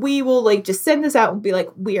 And we will like just send this out and be like,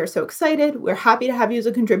 we are so excited. We're happy to have you as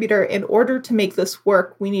a contributor. In order to make this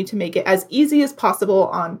work, we need to make it as easy as possible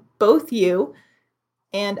on both you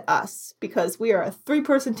and us, because we are a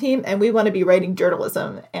 3-person team and we want to be writing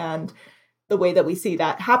journalism. And the way that we see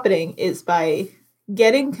that happening is by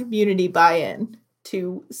getting community buy-in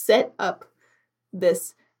to set up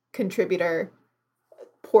this contributor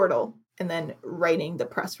portal and then writing the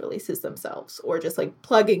press releases themselves, or just like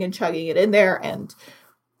plugging and chugging it in there. And,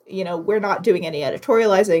 we're not doing any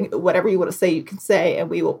editorializing. Whatever you want to say, you can say, and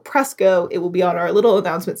we will press go. It will be on our little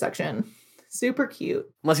announcement section. Super cute.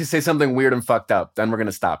 Unless you say something weird and fucked up, then we're going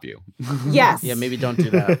to stop you. Yes. Yeah, maybe don't do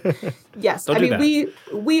that. Yes. Don't do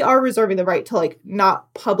we are reserving the right to like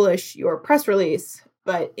not publish your press release,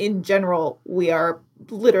 but in general, we are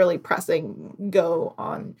literally pressing go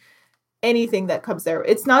on anything that comes there.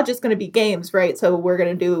 It's not just going to be games, right? So we're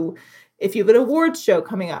going to do, if you have an awards show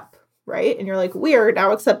coming up, right? And you're like, we are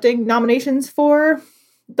now accepting nominations for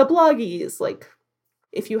the bloggies. Like,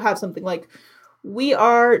 if you have something like, we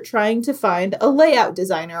are trying to find a layout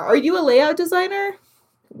designer. Are you a layout designer?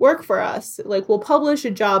 Work for us. Like, we'll publish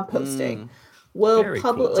a job posting. We'll Very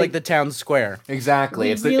publish. cool. It's like the town square. Exactly.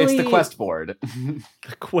 We It's the really- quest board.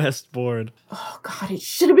 The quest board. Oh God, it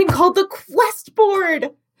should have been called the quest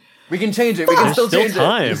board. We can change it. We can There's still still change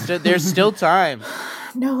time. There's still time.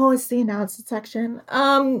 No, it's the announcement section.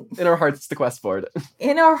 it. In our hearts, it's the quest board.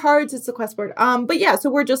 In our hearts, it's the quest board. But yeah, so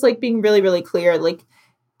we're just like being really, really clear. Like,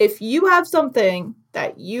 if you have something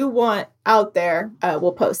that you want out there,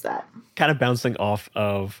 we'll post that. Kind of bouncing off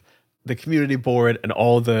of the community board and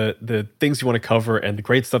all the things you want to cover and the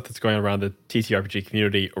great stuff that's going on around the TTRPG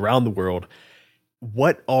community around the world.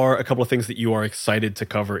 What are a couple of things that you are excited to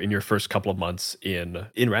cover in your first couple of months in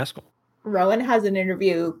Rascal? Rowan has an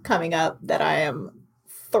interview coming up that I am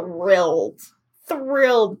thrilled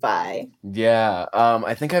by. Yeah.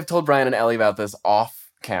 I think I've told Brian and Ellie about this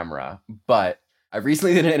off camera, but I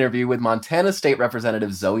recently did an interview with Montana State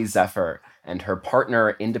Representative Zoe Zephyr and her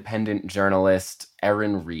partner, independent journalist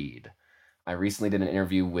Erin Reed. I recently did an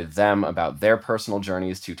interview with them about their personal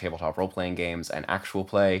journeys to tabletop role-playing games and actual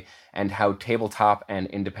play, and how tabletop and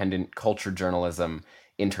independent culture journalism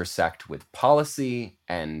intersect with policy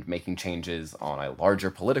and making changes on a larger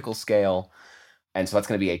political scale. And so that's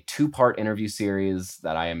going to be a 2-part interview series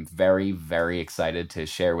that I am very, very excited to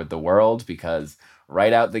share with the world, because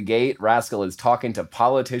right out the gate, Rascal is talking to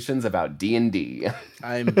politicians about D&D.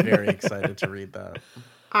 I'm very excited to read that.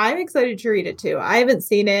 I'm excited to read it too. I haven't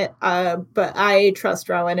seen it, but I trust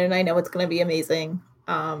Rowan and I know it's going to be amazing.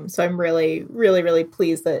 So I'm really, really, really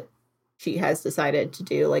pleased that she has decided to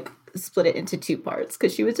do like split it into 2 parts,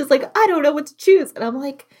 because she was just like, I don't know what to choose. And I'm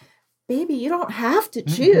like, baby, you don't have to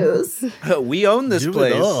choose. We own this Do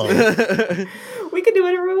place. it all. We can do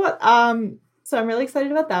whatever we want. So I'm really excited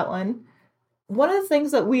about that one. One of the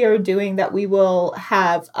things that we are doing that we will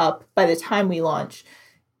have up by the time we launch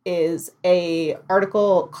is a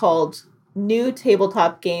article called New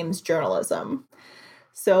Tabletop Games Journalism.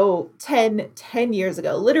 So 10 years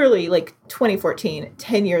ago, literally like 2014,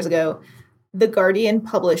 10 years ago, The Guardian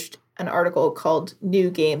published an article called New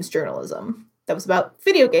Games Journalism that was about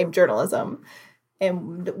video game journalism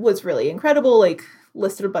and was really incredible. Like,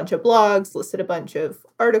 listed a bunch of blogs, listed a bunch of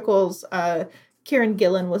articles. Kieran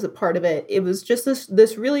Gillen was a part of it. It was just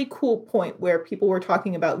this really cool point where people were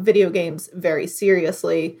talking about video games very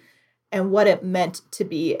seriously and what it meant to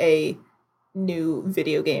be a new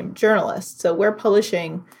video game journalist. So we're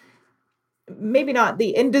publishing maybe not the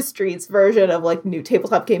industry's version of like new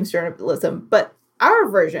tabletop games journalism, but our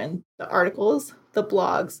version, the articles, the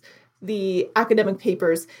blogs, the academic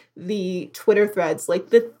papers, the Twitter threads, like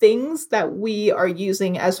the things that we are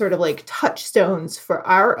using as sort of like touchstones for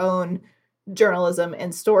our own journalism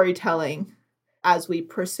and storytelling as we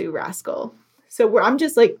pursue Rascal. So I'm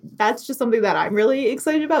just like, that's just something that I'm really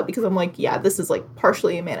excited about, because I'm like, yeah, this is like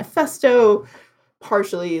partially a manifesto,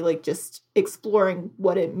 partially like just exploring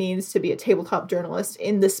what it means to be a tabletop journalist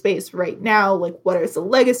in the space right now. Like, what is the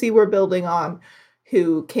legacy we're building on?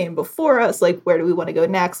 Who came before us? Like, where do we want to go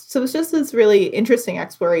next? So it's just this really interesting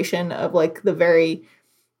exploration of like the very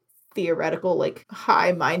theoretical, like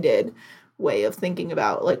high-minded way of thinking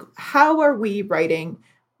about like, how are we writing?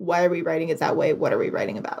 Why are we writing it that way? What are we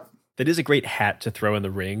writing about? That is a great hat to throw in the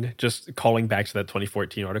ring. Just calling back to that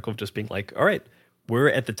 2014 article of just being like, all right, we're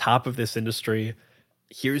at the top of this industry.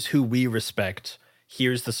 Here's who we respect.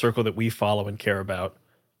 Here's the circle that we follow and care about.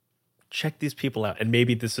 Check these people out. And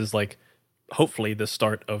maybe this is like, hopefully, the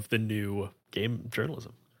start of the new game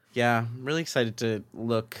journalism. Yeah, I'm really excited to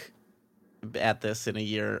look at this in a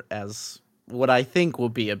year as what I think will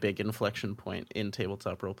be a big inflection point in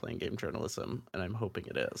tabletop role-playing game journalism, and I'm hoping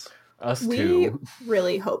it is. Us We too.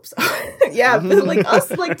 really hope so. Yeah, but like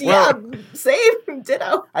us, like, yeah, same,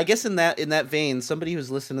 ditto. I guess in that vein, somebody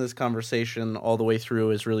who's listened to this conversation all the way through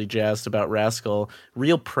is really jazzed about Rascal.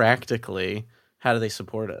 Real practically, how do they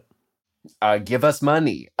support it? Give us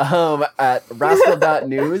money. At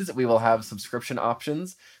rascal.news, we will have subscription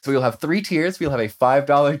options. So we'll have 3 tiers. We'll have a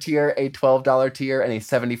 $5 tier, a $12 tier, and a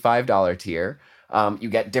 $75 tier. You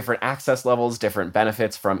get different access levels, different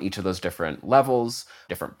benefits from each of those different levels,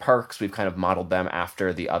 different perks. We've kind of modeled them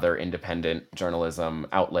after the other independent journalism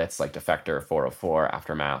outlets like Defector, 404,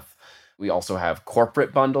 Aftermath. We also have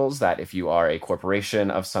corporate bundles that if you are a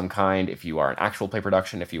corporation of some kind, if you are an actual play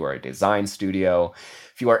production, if you are a design studio,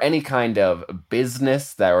 if you are any kind of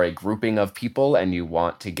business that are a grouping of people and you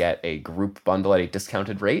want to get a group bundle at a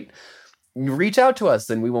discounted rate, reach out to us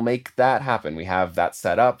and we will make that happen. We have that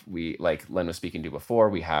set up. We, like Len was speaking to before,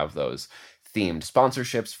 we have those themed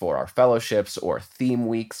sponsorships for our fellowships or theme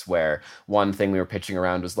weeks, where one thing we were pitching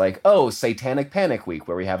around was like, oh, Satanic Panic Week,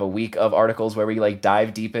 where we have a week of articles where we like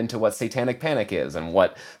dive deep into what Satanic Panic is and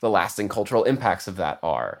what the lasting cultural impacts of that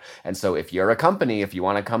are. And so if you're a company, if you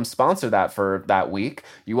want to come sponsor that for that week,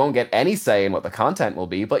 you won't get any say in what the content will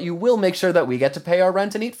be, but you will make sure that we get to pay our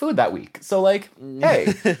rent and eat food that week. So like,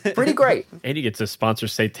 hey, pretty great. And you get to sponsor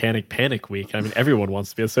Satanic Panic Week. I mean, everyone wants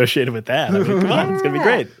to be associated with that. I mean, come on, it's going to be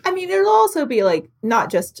great. I mean, it'll also be like not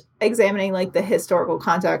just examining like the historical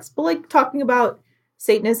context, but like talking about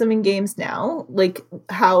Satanism in games now. Like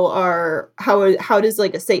how does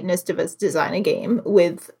like a Satanist design a game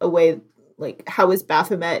with a way, like how is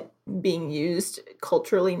Baphomet being used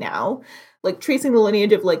culturally now? Like tracing the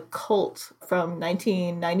lineage of like cult from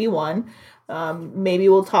 1991. Maybe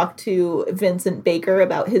we'll talk to Vincent Baker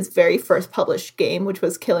about his very first published game, which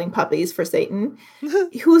was Killing Puppies for Satan.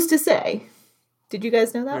 Who's to say? Did you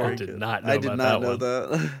guys know that I one? did not know I did about not that know one.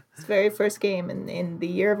 that. His very first game in the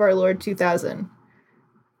year of our Lord 2000.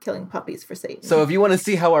 Killing Puppies for Satan. So if you want to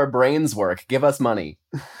see how our brains work, give us money.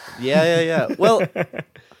 Yeah. Well,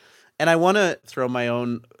 and I want to throw my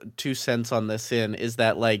own 2 cents on this is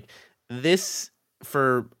that like this,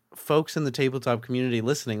 for folks in the tabletop community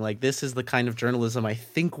listening, like this is the kind of journalism I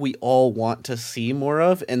think we all want to see more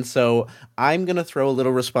of. And so I'm going to throw a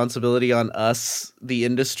little responsibility on us, the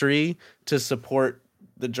industry, to support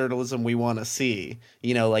the journalism we want to see.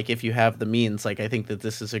 You know, like if you have the means, like I think that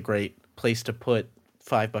this is a great place to put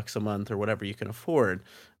 $5 a month or whatever you can afford,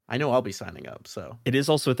 I know I'll be signing up. So It is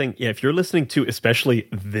also a thing. Yeah, if you're listening to especially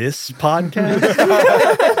this podcast,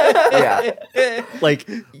 Yeah. like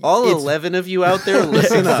all it's 11 of you out there,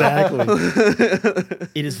 listen exactly. up.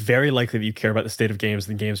 It is very likely that you care about the state of games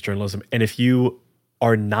and games journalism. And if you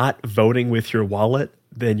are not voting with your wallet,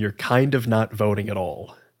 then you're kind of not voting at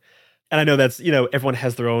all. And I know that's, everyone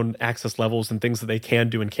has their own access levels and things that they can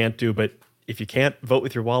do and can't do. But if you can't vote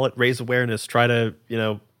with your wallet, raise awareness, try to,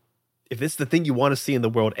 if this is the thing you want to see in the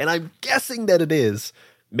world, and I'm guessing that it is,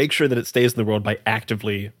 make sure that it stays in the world by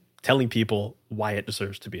actively telling people why it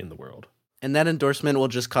deserves to be in the world. And that endorsement will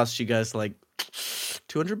just cost you guys like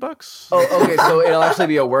 $200. Oh, okay. So it'll actually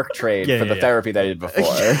be a work trade Yeah, for the yeah. therapy that I did before.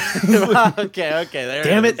 okay. There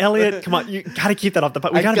Damn it it, Elliot. Come on. You got to keep that off the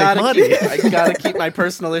podcast. We I got to gotta make money. I gotta keep my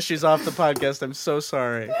personal issues off the podcast. I'm so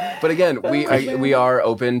sorry. But again, we are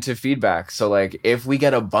open to feedback. So like, if we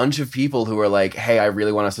get a bunch of people who are like, "Hey, I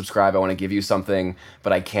really want to subscribe. I want to give you something,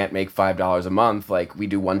 but I can't make $5 a month." Like, we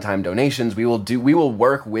do one-time donations. We will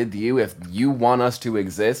work with you if you want us to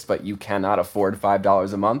exist, but you cannot afford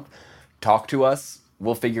 $5 a month. Talk to us.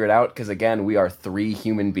 We'll figure it out, because again, we are 3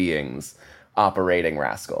 human beings operating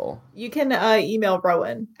Rascal. You can email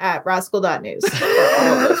Rowan at rascal.news for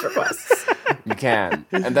all of those requests. You can.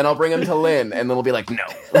 And then I'll bring them to Lynn, and then we'll be like, no.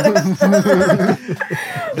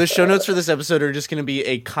 The show notes for this episode are just going to be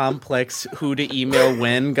a complex who to email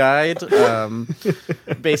when guide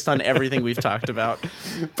based on everything we've talked about.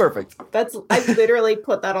 Perfect. I literally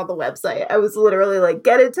put that on the website. I was literally like,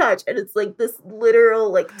 get in touch. And it's like this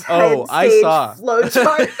literal 10-stage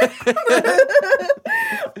flowchart.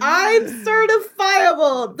 I'm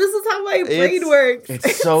certifiable. This is how my brain works.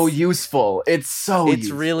 It's so useful. It's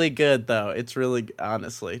useful. Really good, though. It's really,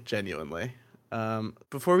 honestly, genuinely.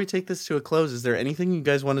 Before we take this to a close, is there anything you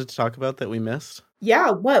guys wanted to talk about that we missed?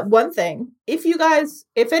 Yeah, one thing.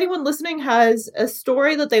 If anyone listening has a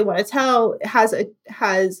story that they want to tell,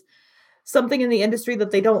 has something in the industry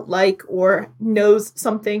that they don't like, or knows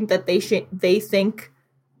something that they think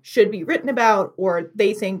should be written about, or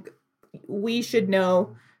they think we should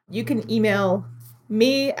know, you can email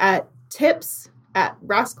me at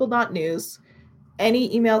tips@rascal.news.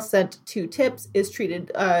 Any email sent to tips is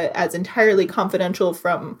treated as entirely confidential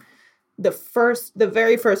from the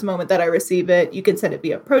very first moment that I receive it. You can send it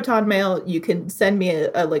via Proton Mail. You can send me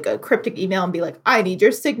a cryptic email and be like, I need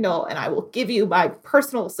your signal, and I will give you my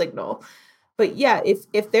personal signal. But yeah,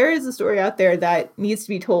 if there is a story out there that needs to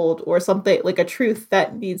be told, or something like a truth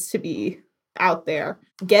that needs to be out there,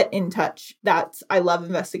 get in touch. I love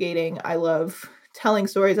investigating. I love telling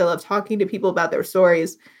stories. I love talking to people about their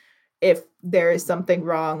stories. If there is something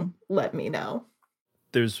wrong, let me know.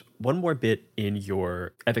 There's one more bit in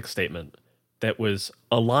your ethics statement that was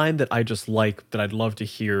a line that I just like, that I'd love to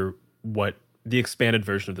hear what the expanded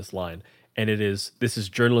version of this line. And it is, this is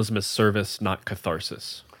journalism as service, not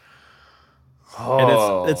catharsis. Oh. And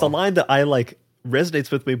it's a line that I like,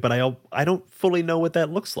 resonates with me, but I don't fully know what that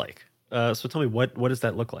looks like. So tell me, what does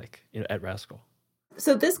that look like at Rascal?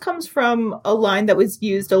 So this comes from a line that was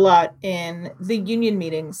used a lot in the union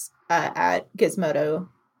meetings at Gizmodo.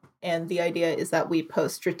 And the idea is that we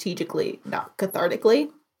post strategically, not cathartically.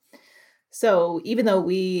 So even though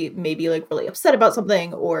we may be really upset about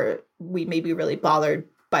something, or we may be really bothered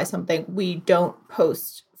by something, we don't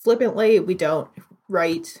post flippantly. We don't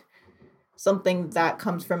write something that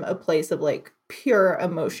comes from a place of pure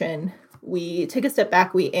emotion. We take a step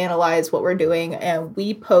back, we analyze what we're doing, and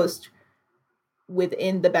we post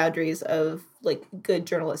within the boundaries of good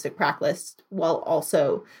journalistic practice, while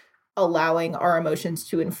also allowing our emotions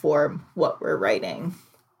to inform what we're writing.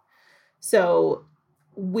 So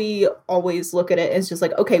we always look at it as just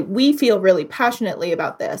okay, we feel really passionately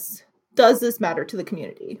about this. Does this matter to the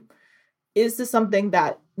community? Is this something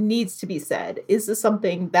that needs to be said? Is this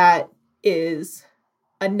something that is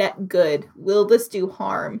a net good? Will this do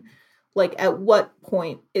harm? At what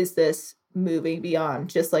point is this moving beyond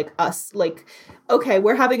just us? Okay,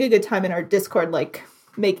 we're having a good time in our Discord,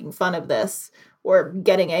 making fun of this, or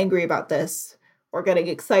getting angry about this, or getting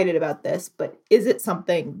excited about this, but is it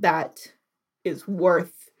something that is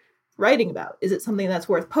worth writing about? Is it something that's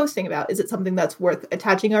worth posting about? Is it something that's worth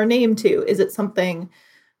attaching our name to? Is it something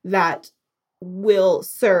that will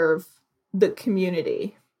serve the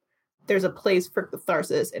community? There's a place for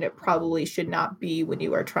catharsis, and it probably should not be when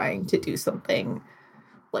you are trying to do something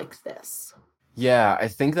like this. Yeah, I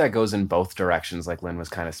think that goes in both directions, like Lynn was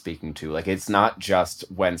kind of speaking to. It's not just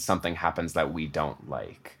when something happens that we don't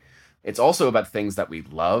like. It's also about things that we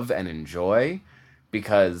love and enjoy,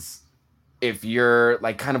 because if you're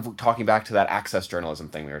like kind of talking back to that access journalism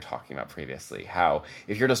thing we were talking about previously, how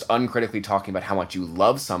if you're just uncritically talking about how much you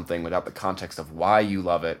love something without the context of why you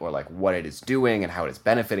love it or like what it is doing and how it is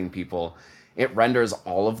benefiting people, it renders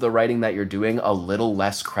all of the writing that you're doing a little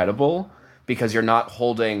less credible because you're not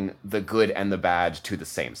holding the good and the bad to the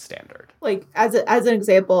same standard. Like, as an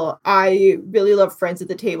example, I really love Friends at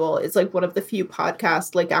the Table. It's like one of the few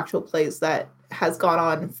podcasts, like actual plays that has gone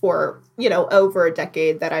on for, over a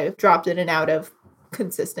decade that I've dropped in and out of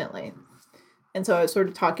consistently. And so I was sort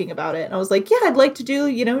of talking about it and I was like, yeah, I'd like to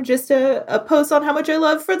do, just a post on how much I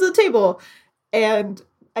love Friends at the Table. And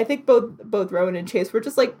I think both Rowan and Chase were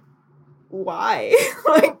just like, why?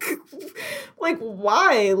 like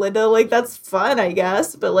why, Linda? Like, that's fun, I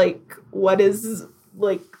guess. But like, what is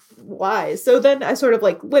like, why? So then I sort of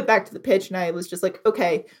like went back to the pitch and I was just like,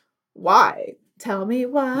 okay, why? Tell me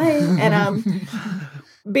why. And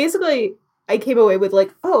basically I came away with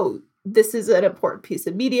like, oh, this is an important piece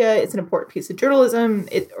of media. It's an important piece of journalism.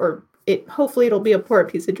 Hopefully it'll be an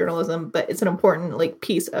important piece of journalism, but it's an important like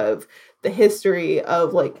piece of the history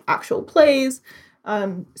of like actual plays.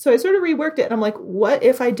 So I sort of reworked it and I'm like, what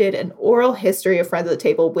if I did an oral history of Friends at the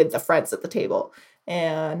Table with the friends at the table?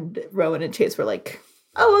 And Rowan and Chase were like,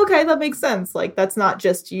 oh, okay, that makes sense. Like, that's not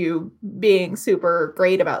just you being super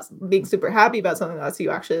happy about something. That's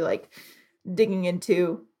you actually like digging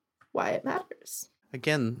into why it matters.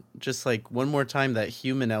 Again, just like one more time, that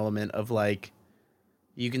human element of like,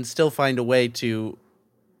 you can still find a way to,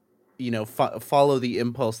 follow the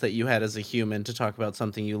impulse that you had as a human to talk about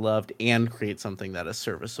something you loved and create something that is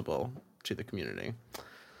serviceable to the community.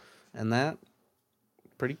 And that,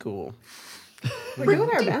 pretty cool. We're doing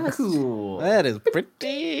our best. Cool. That is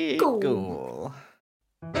pretty cool.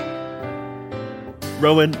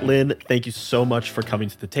 Rowan, Lynn, thank you so much for coming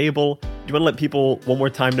to the table. Do you want to let people one more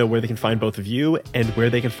time know where they can find both of you and where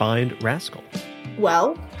they can find Rascal?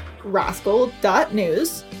 Well,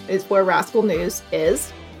 rascal.news is where Rascal News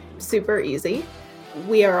is. Super easy.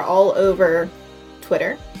 We are all over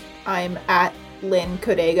Twitter. I'm at Lynn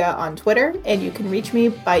Codega on Twitter, and you can reach me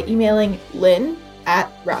by emailing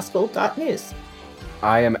lynn@rascal.news.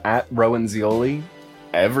 I am at Rowan Zeoli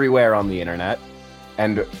everywhere on the internet,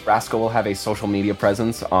 and Rascal will have a social media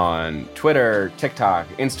presence on Twitter, TikTok,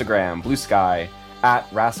 Instagram, Blue Sky, at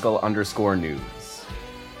Rascal_news.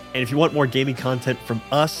 And if you want more gaming content from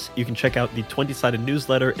us, you can check out the 20-sided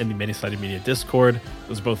newsletter and the Many-Sided Media Discord.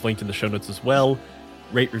 Those are both linked in the show notes as well.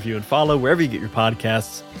 Rate, review, and follow wherever you get your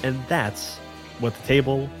podcasts. And that's what the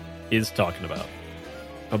table is talking about.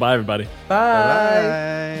 Bye-bye, everybody.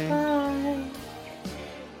 Bye. Bye.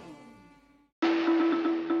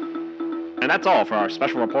 And that's all for our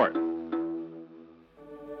special report.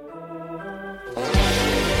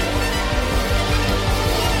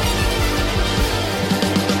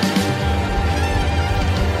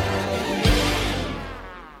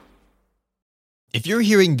 If you're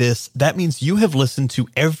hearing this, that means you have listened to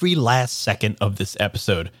every last second of this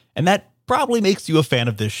episode, and that probably makes you a fan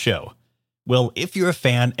of this show. Well, if you're a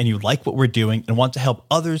fan and you like what we're doing and want to help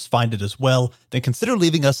others find it as well, then consider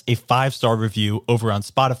leaving us a 5-star review over on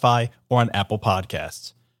Spotify or on Apple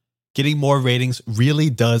Podcasts. Getting more ratings really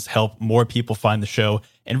does help more people find the show,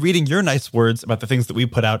 and reading your nice words about the things that we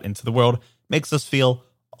put out into the world makes us feel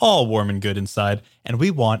all warm and good inside, and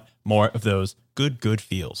we want more of those good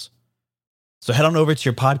feels. So head on over to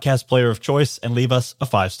your podcast player of choice and leave us a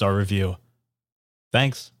 5-star review.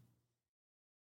 Thanks.